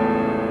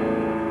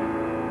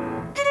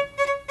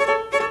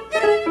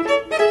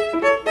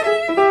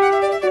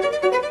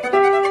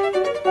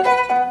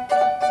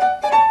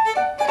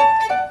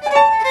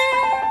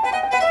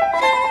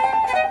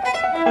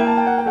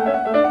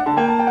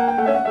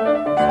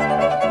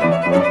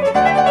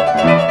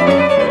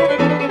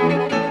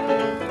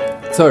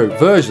 So,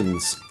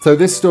 versions. So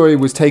this story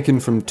was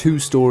taken from two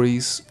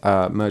stories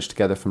merged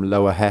together from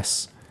Lower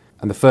Hesse.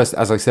 And the first,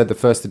 as I said, the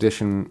first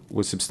edition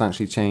was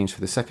substantially changed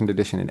for the second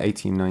edition in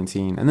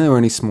 1819. And there were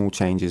only small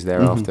changes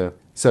thereafter.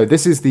 So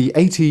this is the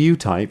ATU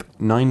type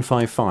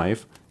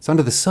 955. It's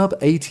under the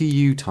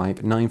sub-ATU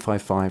type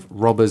 955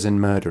 Robbers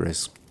and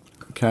Murderers.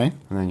 Okay.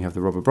 And then you have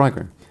the Robber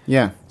Bridegroom.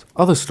 Yeah.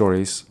 Other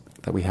stories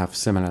that we have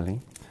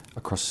similarly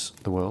across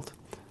the world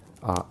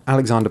are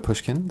Alexander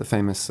Pushkin, the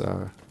famous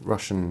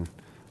Russian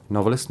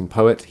novelist and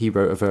poet. He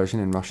wrote a version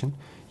in Russian.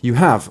 You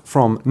have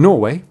from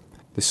Norway,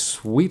 The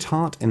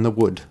Sweetheart in the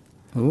Wood.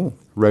 Ooh.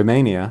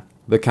 Romania,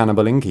 The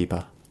Cannibal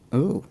Innkeeper.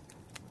 Ooh.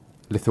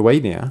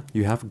 Lithuania,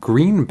 you have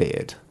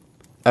Greenbeard.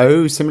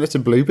 Oh, similar to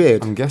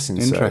Bluebeard. I'm guessing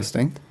so.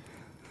 Interesting.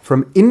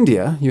 From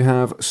India, you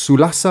have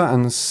Sulasa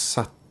and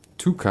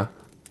Satuka.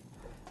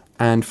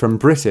 And from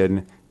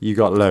Britain, you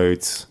got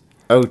loads.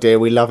 Oh dear,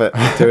 we love it,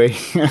 do we?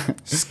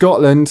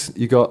 Scotland,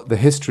 you got The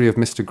History of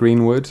Mr.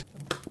 Greenwood.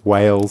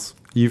 Wales,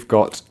 you've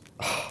got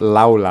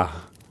Laula.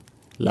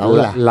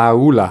 Laula.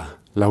 Laula.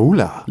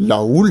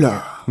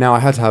 Laula. Now, I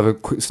had to have a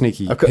quick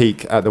sneaky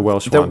peek at the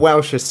Welsh The one.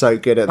 Welsh are so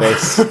good at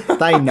this.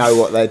 They know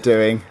what they're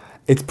doing.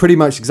 It's pretty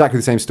much exactly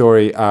the same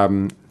story.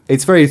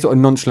 It's very sort of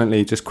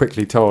nonchalantly, just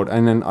quickly told.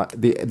 And then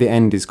the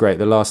end is great.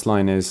 The last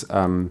line is,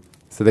 so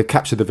they've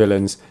captured the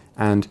villains.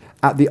 And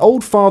at the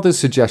old father's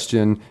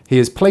suggestion, he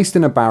is placed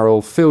in a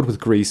barrel filled with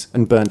grease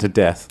and burnt to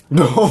death.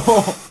 Come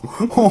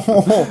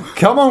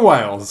on,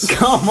 Wales.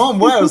 Come on,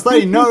 Wales.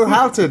 They know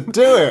how to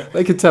do it.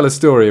 They could tell a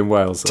story in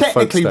Wales.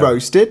 Technically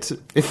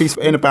roasted, if he's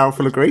in a barrel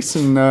full of grease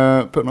and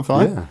put on a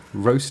fire. Yeah,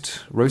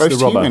 roast Roast the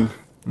robber. human.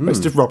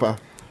 Roasted robber.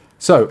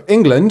 So,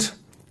 England,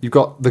 you've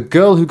got The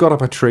Girl Who Got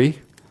Up a Tree.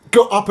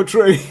 Got up a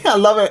tree. I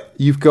love it.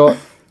 You've got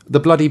The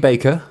Bloody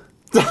Baker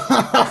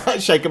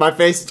Shaking my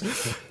fist.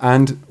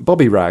 and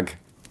Bobby Rag.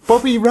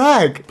 Bobby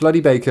Rag. Bloody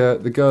Baker,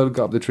 The Girl Who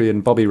Got Up the Tree,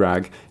 and Bobby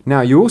Rag.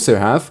 Now, you also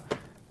have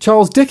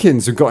Charles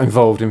Dickens, who got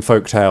involved in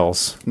folk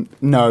tales.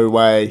 No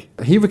way.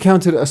 He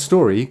recounted a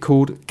story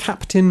called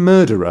Captain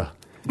Murderer.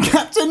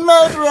 Captain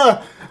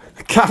Murderer.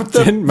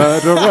 Captain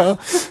Murderer!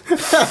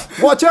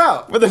 Watch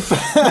out! With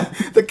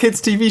the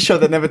kids' TV show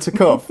that never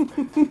took off.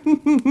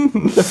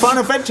 The Fun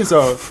Adventures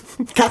of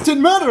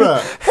Captain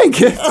Murderer. Hey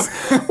kids,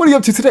 what are you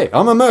up to today?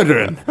 I'm a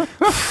murdering.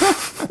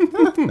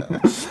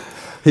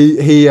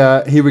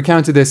 He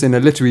recounted this in a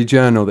literary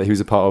journal that he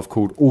was a part of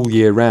called All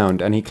Year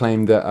Round, and he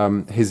claimed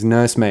that his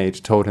nursemaid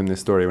told him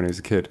this story when he was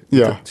a kid.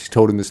 Yeah. She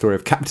told him the story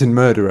of Captain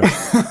Murderer,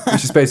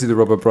 which is basically the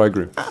robber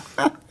bridegroom.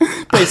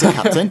 He's a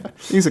captain.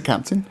 He's a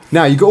captain.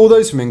 Now, you got all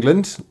those from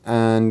England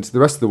and the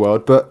rest of the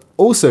world, but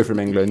also from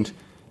England,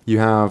 you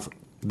have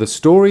the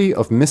story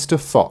of Mr.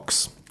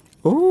 Fox.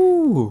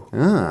 Ooh.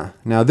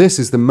 Now this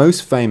is the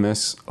most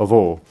famous of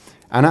all,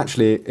 and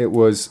actually it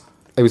was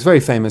very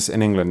famous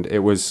in England. It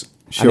was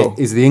Sure. and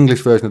it is the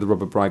English version of the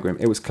Robber Bridegroom.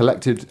 It was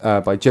collected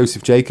by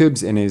Joseph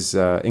Jacobs in his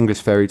English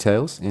Fairy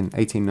Tales in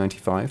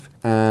 1895,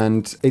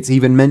 and it's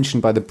even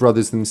mentioned by the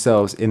brothers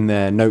themselves in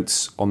their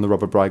notes on the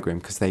Robber Bridegroom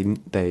because they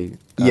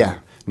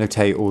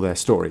notate all their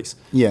stories.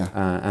 Yeah.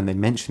 And they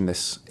mention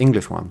this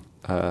English one.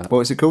 What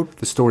was it called?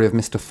 The Story of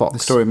Mr. Fox. The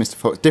Story of Mr.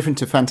 Fox. Different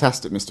to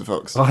Fantastic Mr.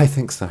 Fox. I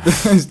think so.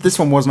 This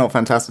one was not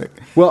fantastic.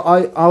 Well,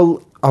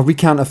 I'll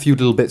recount a few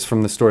little bits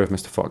from the story of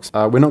Mr. Fox.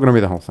 We're not going to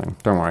read the whole thing,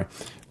 don't worry.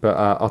 But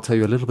I'll tell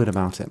you a little bit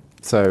about it.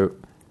 So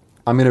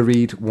I'm going to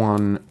read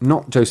one,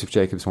 not Joseph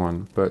Jacobs'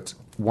 one, but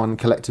one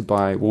collected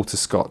by Walter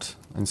Scott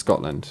in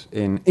Scotland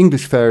in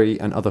English Fairy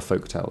and Other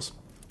Folk Tales.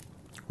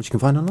 which you can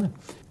find online.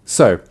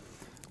 So,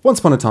 once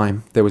upon a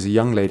time, there was a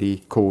young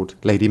lady called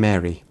Lady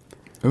Mary,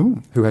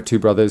 Ooh. who had two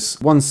brothers.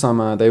 One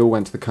summer, they all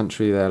went to the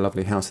country, their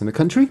lovely house in the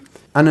country.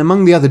 And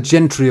among the other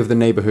gentry of the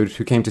neighbourhood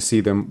who came to see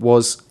them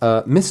was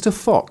Mr.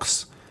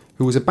 Fox,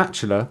 who was a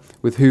bachelor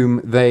with whom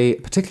they,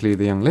 particularly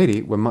the young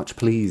lady, were much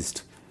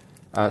pleased.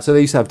 So they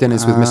used to have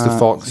dinners with Mr.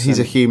 Fox. He's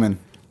a and- human.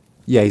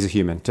 Yeah, he's a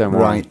human. Don't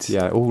worry. Right.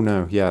 Yeah. Oh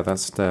no. Yeah,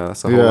 that's a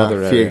whole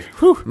other phew. area.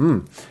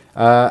 Whew.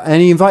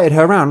 And he invited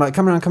her around, like,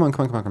 come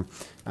on.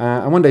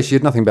 And one day she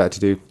had nothing better to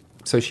do,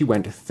 so she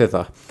went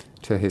thither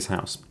to his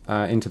house,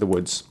 into the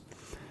woods.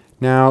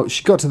 Now,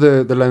 she got to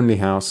the lonely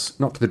house,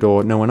 knocked at the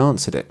door, no one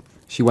answered it.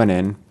 She went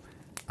in,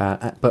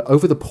 but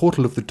over the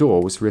portal of the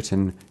door was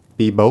written,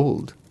 be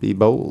bold,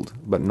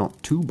 but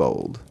not too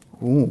bold.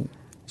 Ooh.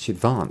 She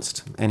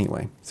advanced,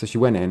 anyway. So she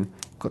went in,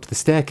 got to the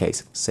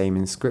staircase, same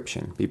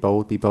inscription, be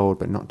bold,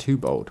 but not too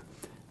bold.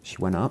 She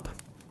went up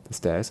the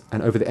stairs,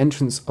 and over the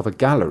entrance of a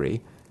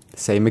gallery,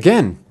 same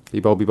again, be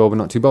bold, but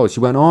not too bold. She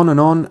went on,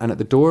 and at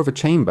the door of a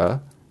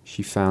chamber,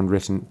 she found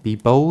written, be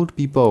bold,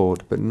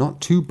 but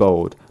not too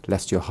bold,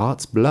 lest your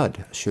heart's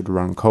blood should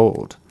run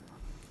cold.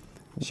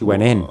 She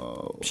went in.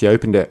 She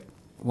opened it.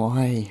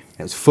 Why?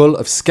 It was full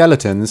of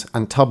skeletons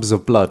and tubs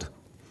of blood.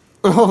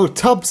 Oh,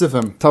 tubs of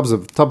them. Tubs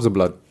of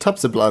blood.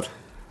 Tubs of blood.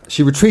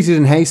 She retreated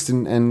in haste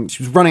and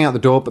she was running out the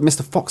door, but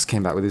Mr. Fox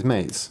came back with his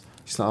mates.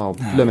 She's like, oh,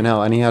 blimmin'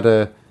 hell. And he had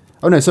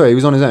oh no, sorry, he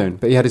was on his own,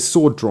 but he had his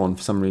sword drawn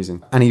for some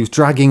reason. And he was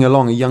dragging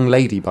along a young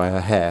lady by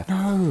her hair.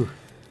 No.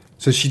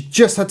 So she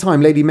just had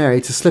time, Lady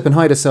Mary, to slip and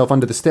hide herself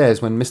under the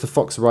stairs when Mr.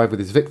 Fox arrived with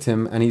his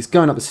victim, and he's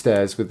going up the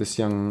stairs with this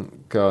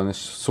young girl and this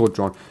sword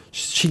drawn.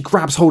 She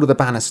grabs hold of the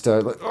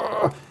banister, like,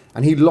 "Ugh,"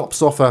 and he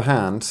lops off her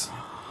hand,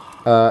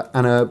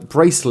 and a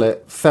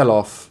bracelet fell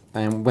off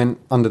and went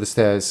under the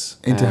stairs.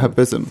 Into her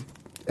bosom.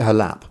 Her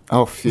lap.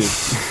 Oh, phew.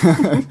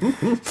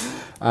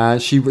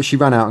 She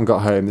ran out and got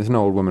home. There's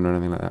no old woman or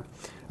anything like that.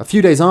 A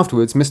few days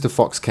afterwards, Mr.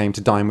 Fox came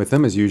to dine with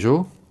them, as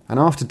usual, and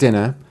after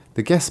dinner,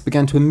 the guests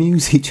began to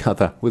amuse each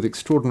other with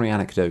extraordinary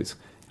anecdotes,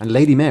 and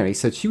Lady Mary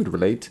said she would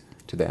relate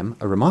to them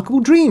a remarkable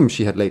dream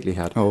she had lately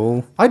had.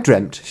 Oh. I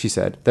dreamt, she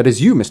said, that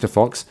as you, Mr.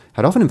 Fox,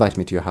 had often invited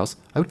me to your house,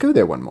 I would go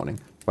there one morning.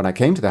 When I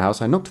came to the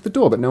house, I knocked at the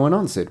door, but no one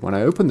answered. When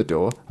I opened the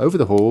door, over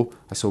the hall,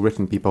 I saw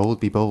written, be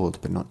bold,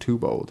 but not too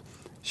bold.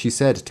 She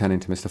said, turning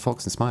to Mr.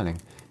 Fox and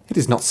smiling, it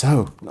is not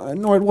so,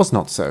 nor it was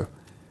not so.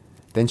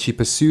 Then she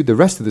pursued the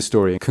rest of the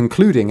story,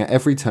 concluding at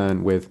every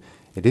turn with,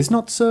 it is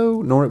not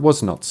so, nor it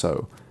was not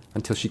so,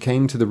 until she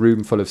came to the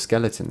room full of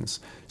skeletons.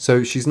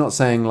 So she's not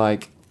saying,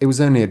 like, it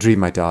was only a dream,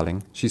 my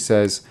darling. She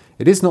says,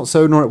 it is not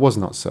so, nor it was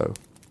not so,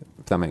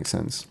 if that makes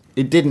sense.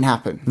 It didn't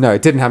happen. No,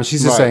 it didn't happen.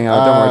 She's just Right. saying,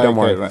 don't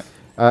worry. Right.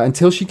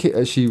 Until she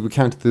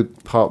recounted the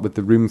part with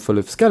the room full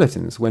of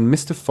skeletons, when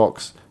Mr.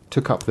 Fox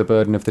took up the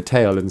burden of the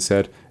tale and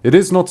said, it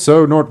is not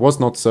so, nor it was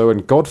not so,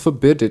 and God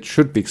forbid it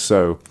should be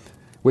so,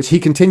 which he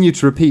continued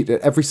to repeat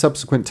at every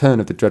subsequent turn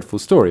of the dreadful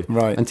story,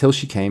 Right. until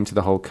she came to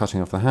the whole cutting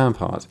off the hand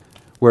part,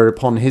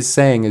 whereupon his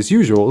saying as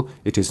usual,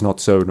 it is not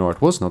so, nor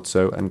it was not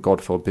so, and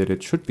God forbid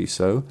it should be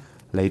so,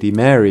 Lady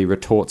Mary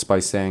retorts by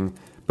saying,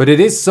 but it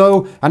is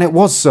so, and it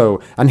was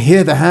so, and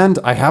here the hand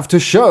I have to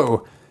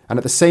show. And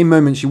at the same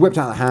moment she whipped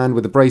out the hand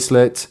with the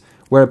bracelet,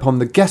 whereupon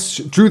the guests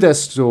drew their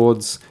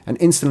swords and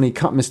instantly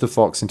cut Mr.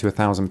 Fox into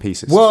 1,000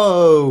 pieces.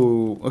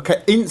 Whoa.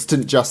 Okay,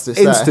 instant justice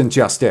there. Instant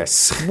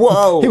justice.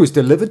 Whoa. He was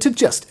delivered to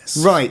justice.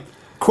 Right.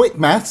 Quick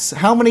maths.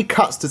 How many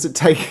cuts does it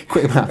take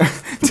Quick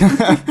math.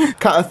 to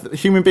cut a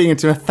human being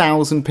into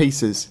 1,000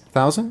 pieces?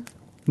 1,000?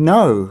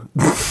 No.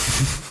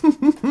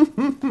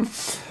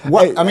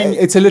 What? I mean,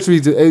 it's a literally,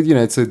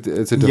 it's a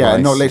device. yeah,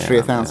 not literally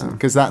Yeah, 1,000, yeah.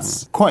 because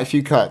that's quite a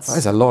few cuts. That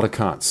is a lot of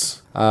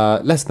cuts.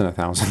 Less than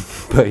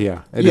 1,000, but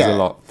yeah, it is Yeah. a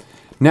lot.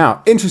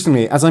 Now,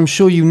 interestingly, as I'm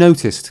sure you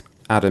noticed,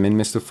 Adam, in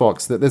Mr.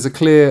 Fox, that there's a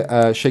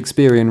clear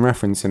Shakespearean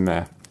reference in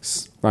there,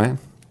 right?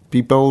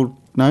 Be bold.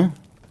 No.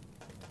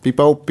 Be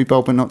bold,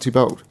 but not too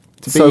bold.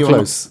 To be So or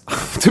close.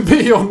 To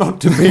be or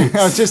not to be. not-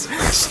 I was just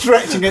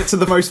stretching it to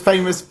the most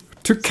famous.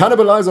 To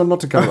cannibalize or not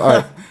to cannibalize. All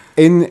right.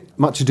 In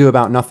Much Ado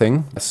About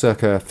Nothing,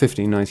 circa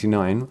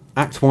 1599,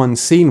 Act 1,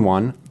 Scene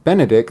 1,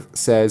 Benedict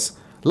says,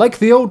 like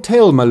the old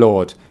tale, my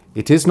lord,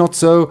 it is not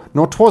so,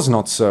 nor 'twas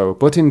not so,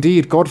 but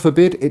indeed, God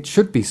forbid, it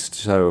should be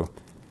so.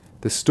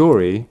 The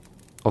story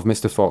of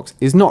Mr. Fox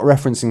is not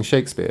referencing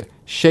Shakespeare.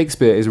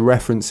 Shakespeare is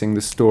referencing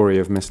the story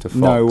of Mr. Fox.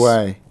 No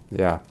way.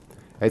 Yeah.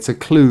 It's a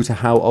clue to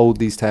how old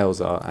these tales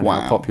are and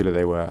Wow. how popular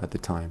they were at the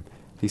time.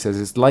 He says,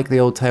 it's like the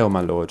old tale, my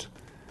lord.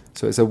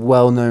 So it's a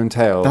well-known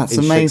tale That's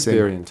in amazing.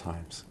 Shakespearean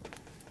times.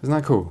 Isn't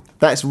that cool?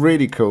 That's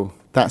really cool.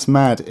 That's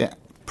mad. It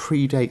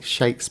predates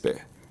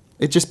Shakespeare.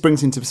 It just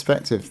brings into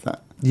perspective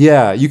that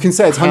Yeah, you can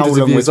say it's how hundreds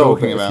long of we're years old.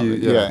 talking but if about.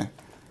 you- Yeah,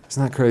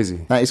 Isn't that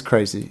crazy? that is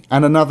crazy.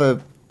 And another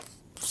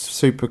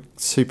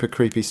super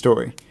creepy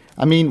story.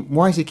 I mean,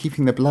 why is he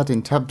keeping the blood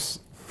in tubs?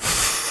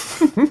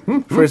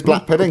 for his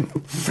black pudding.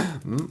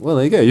 Well,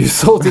 there you go. You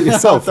sold it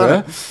yourself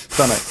there.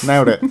 Done it.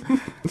 Nailed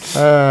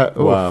it.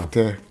 Wow.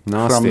 Dear.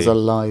 Nasty. Crumbs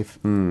alive.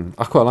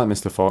 I quite like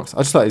Mr. Fox. I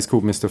just like he's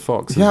called Mr.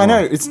 Fox. as Yeah, I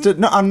well. know. It's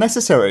not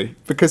unnecessary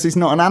because he's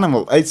not an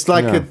animal. It's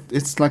like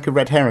a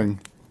red herring.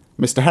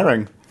 Mr.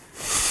 Herring.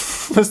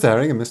 Mr.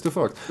 Herring and Mr.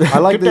 Fox. I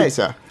like Good day,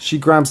 sir. She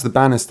grabs the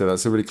banister.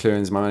 That's a really clear in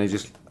his mind. And he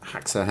just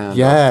hacks her hand.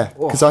 Yeah, off.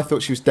 because I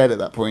thought she was dead at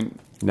that point.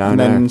 No, and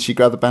no. then she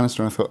grabbed the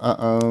banister and I thought,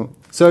 uh-oh.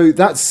 So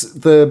that's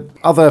the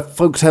other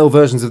folktale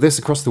versions of this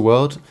across the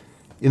world.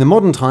 In the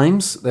modern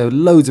times, there are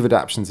loads of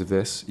adaptations of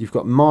this. You've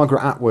got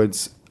Margaret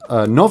Atwood's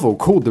novel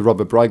called The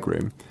Robber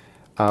Bridegroom,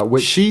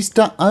 which She's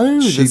done...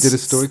 Oh, She did a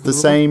story called The The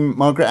same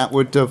Margaret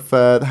Atwood of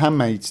The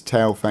Handmaid's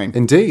Tale fame.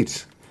 indeed,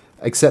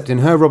 except in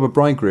her Robber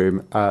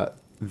Bridegroom,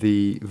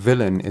 the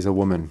villain is a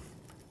woman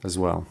as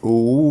well.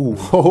 Ooh.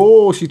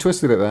 Oh, she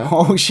twisted it there.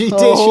 Oh, she did.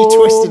 Oh, She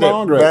twisted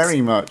Margaret. it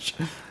very much.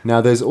 Now,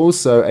 there's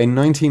also a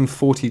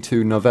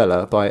 1942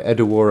 novella by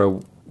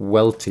Edawara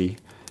Welty,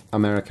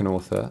 American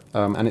author,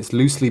 and it's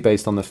loosely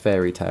based on the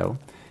fairy tale.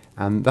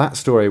 And that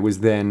story was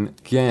then,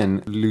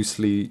 again,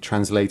 loosely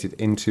translated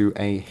into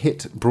a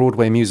hit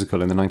Broadway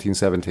musical in the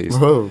 1970s.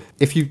 Whoa.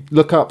 If you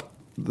look up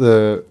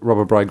The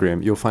Robber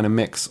Bridegroom, you'll find a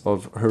mix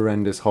of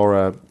horrendous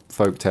horror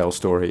folktale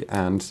story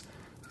and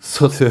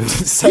sort of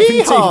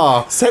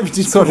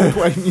 70s Sort of.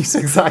 Broadway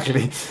music.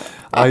 Exactly.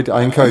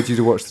 I encourage you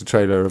to watch the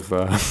trailer of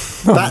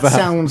That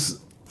sounds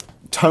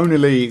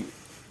tonally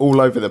all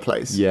over the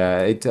place.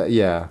 Yeah,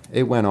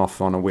 it went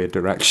off on a weird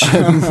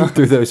direction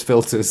through those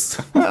filters.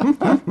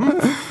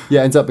 It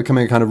ends up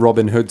becoming a kind of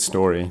Robin Hood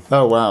story.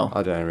 Oh, wow.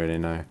 I don't really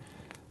know.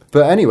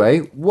 But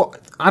anyway,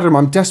 Adam,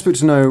 I'm desperate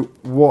to know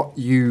what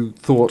you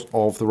thought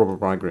of The Robber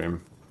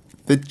Bridegroom.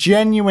 The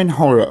genuine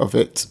horror of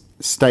it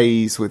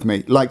stays with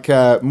me, like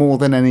more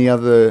than any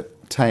other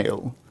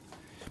tale.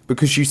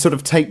 Because you sort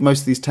of take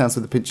most of these tales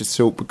with a pinch of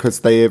salt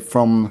because they are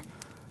from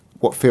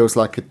what feels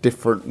like a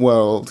different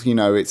world. You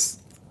know, it's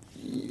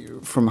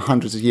from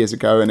hundreds of years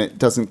ago and it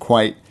doesn't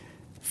quite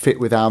fit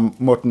with our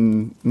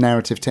modern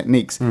narrative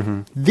techniques.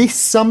 Mm-hmm. This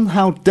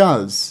somehow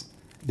does.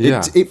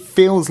 Yeah. It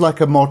feels like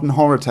a modern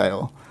horror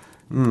tale,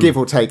 give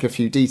or take a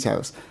few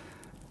details.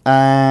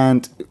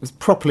 And it was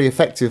properly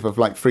effective of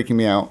like freaking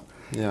me out.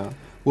 Yeah.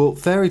 Well,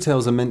 fairy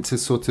tales are meant to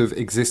sort of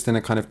exist in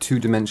a kind of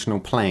two-dimensional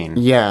plane.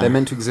 Yeah. They're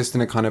meant to exist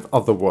in a kind of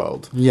other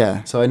world.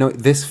 Yeah. So I know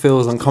this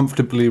feels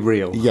uncomfortably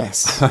real.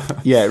 Yes.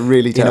 Yeah, it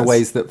really does. In a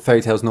ways that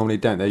fairy tales normally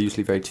don't. They're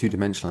usually very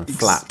two-dimensional and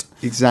flat.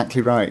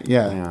 Exactly right,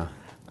 yeah.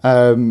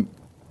 Yeah.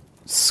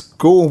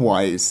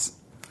 Score-wise,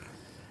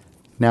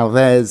 now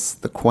there's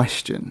the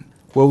question.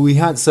 Well, we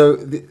had... So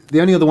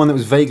the only other one that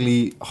was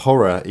vaguely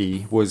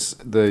horror-y was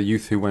The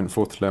Youth Who Went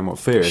Forth to Learn What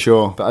Fear Is.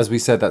 Sure. But as we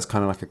said, that's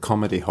kind of like a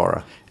comedy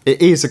horror.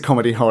 It is a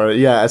comedy horror,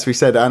 yeah, as we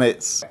said, and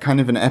it's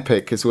kind of an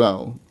epic as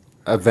well.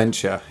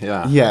 Adventure,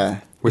 yeah. Yeah.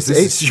 Was It's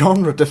this-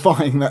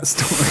 genre-defying, that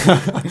story.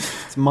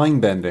 It's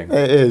mind-bending.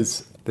 It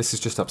is. This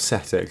is just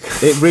upsetting.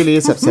 It really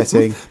is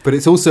upsetting. But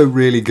it's also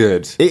really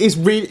good. It is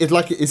really, it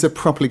is a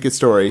properly good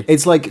story.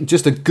 It's like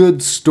just a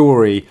good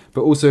story,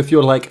 but also if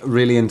you're like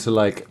really into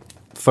like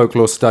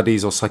folklore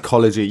studies or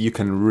psychology, you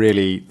can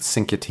really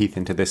sink your teeth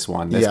into this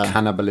one. There's Yeah.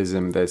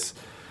 cannibalism, there's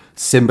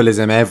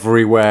symbolism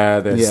everywhere,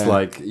 there's Yeah.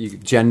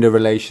 like gender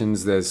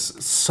relations, there's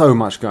so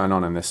much going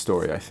on in this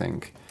story, I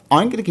think.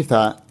 I'm going to give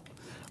that,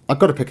 I've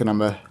got to pick a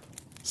number,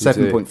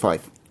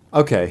 7.5.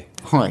 Okay,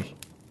 High.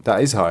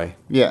 that is high.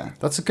 Yeah.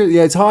 That's a good,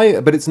 yeah, it's high,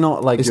 but it's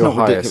not like It's your not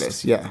highest.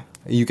 ridiculous, yeah.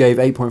 You gave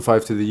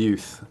 8.5 to The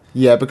Youth.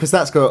 Yeah, because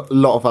that's got a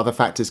lot of other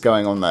factors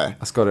going on there.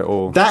 That's got it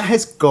all. That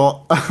has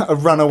got a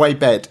runaway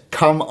bed.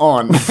 Come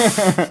on.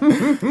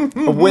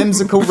 A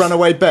whimsical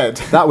runaway bed.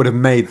 That would have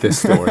made this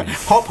story.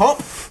 Hop,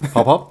 hop.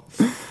 Hop,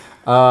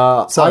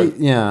 hop.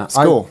 So,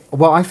 score.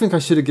 I think I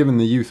should have given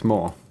The Youth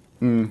more.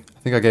 I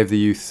think I gave The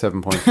Youth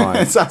 7.5.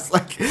 It sounds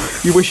like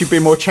you wish you'd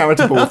been more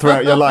charitable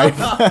throughout your life.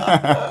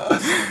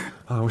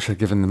 I wish I'd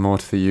given them more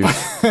to The Youth.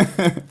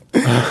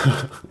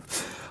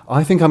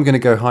 I think I'm going to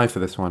go high for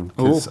this one.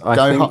 Ooh, 'cause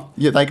I think,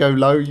 yeah, they go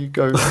low, you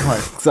go high.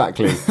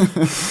 exactly.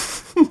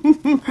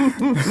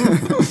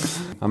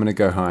 I'm going to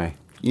go high.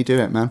 You do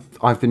it, man.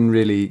 I've been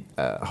really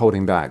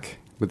holding back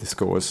with the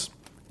scores.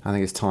 I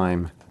think it's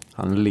time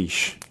to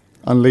unleash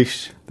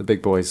Unleash the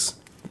big boys.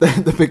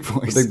 the big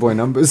voice. The big boy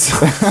numbers.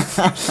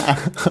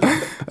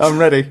 I'm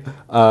ready.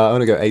 I'm going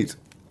to go 8.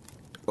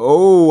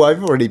 Oh,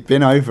 I've already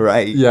been over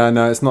 8. Yeah,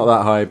 no, it's not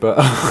that high, but...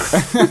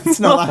 It's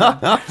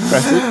not that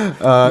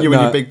impressive. You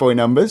and no. your big boy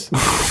numbers.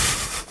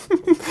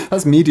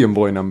 That's medium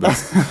boy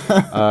numbers.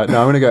 No, I'm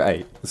going to go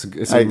 8. It's a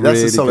That's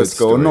really a solid good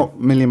score. story. Not a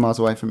million miles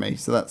away from me,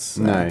 so that's...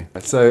 No.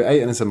 So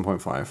 8 and a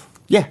 7.5.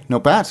 Yeah,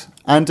 not bad.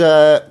 And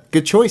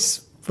good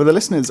choice for the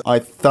listeners. I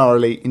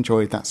thoroughly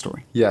enjoyed that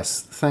story.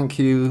 Yes. Thank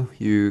you,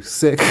 you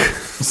sick,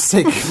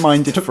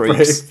 Sick-minded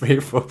freaks. brave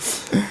people.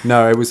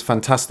 No, it was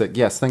fantastic.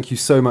 Yes, thank you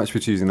so much for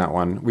choosing that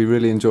one. We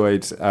really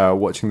enjoyed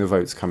watching the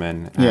votes come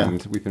in,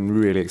 and we've been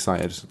really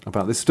excited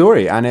about this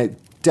story, and it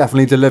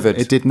definitely delivered.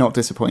 It did not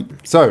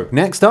disappoint. So,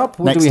 next up,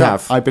 what do we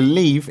have? I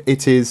believe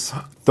it is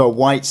The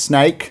White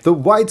Snake. The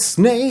White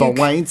Snake. The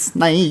White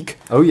Snake.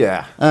 Oh,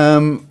 yeah.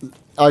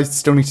 I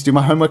still need to do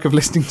my homework of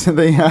listening to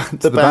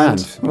the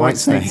band White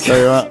Snake.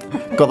 So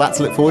got that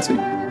to look forward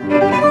to.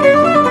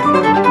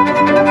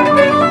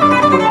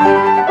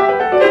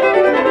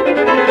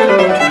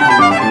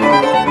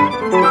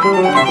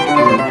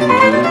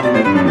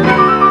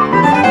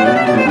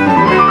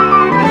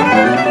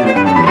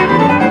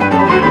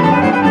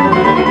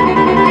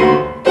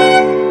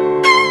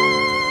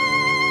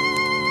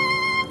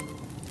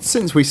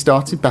 Since we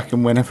started back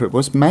in whenever it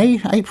was, May,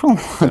 April,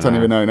 I don't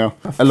even know now,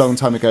 a long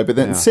time ago. But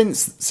then Yeah.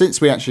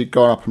 since we actually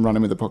got up and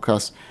running with the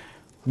podcast,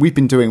 we've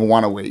been doing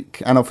one a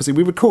week, and obviously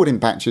we record in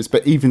batches.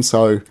 But even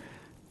so,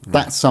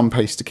 that's some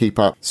pace to keep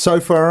up. So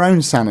for our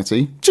own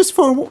sanity, just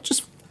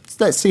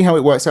let's see how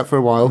it works out for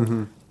a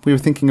while. We were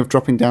thinking of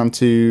dropping down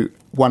to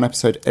one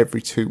episode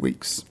every 2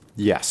 weeks.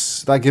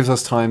 Yes. That gives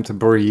us time to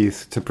breathe,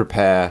 to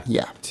prepare.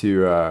 Yeah.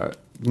 To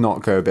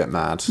not go a bit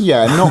mad.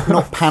 Yeah,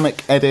 not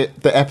panic edit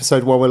the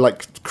episode while we're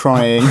like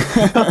crying.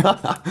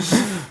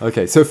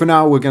 Okay, so for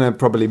now, we're going to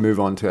probably move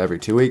on to every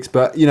 2 weeks,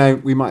 but, you know,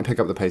 we might pick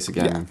up the pace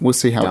again. Yeah, we'll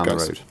see how it down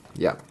goes. the road.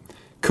 Yeah.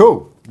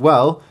 Cool.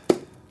 Well,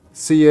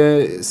 see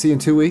you in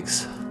 2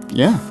 weeks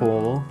Yeah,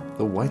 for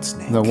The White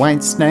Snake. the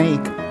White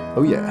Snake.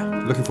 Oh,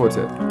 yeah. Looking forward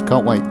to it.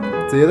 Can't wait.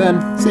 See you then.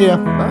 See ya.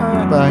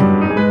 Bye. Bye.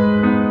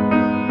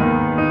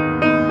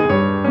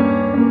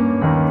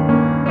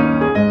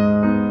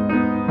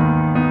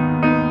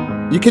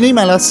 You can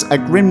email us at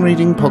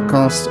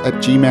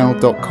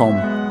grimreadingpodcast@gmail.com.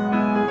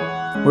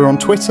 We're on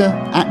Twitter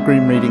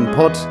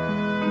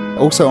 @grimreadingpod,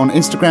 also on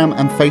Instagram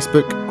and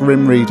Facebook,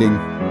 Grim Reading.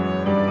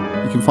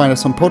 You can find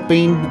us on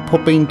Podbean,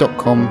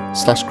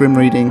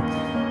 podbean.com/grimreading,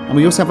 and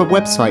we also have a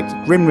website,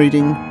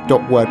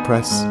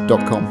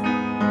 grimreading.wordpress.com.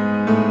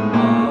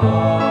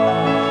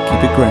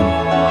 Keep it grim.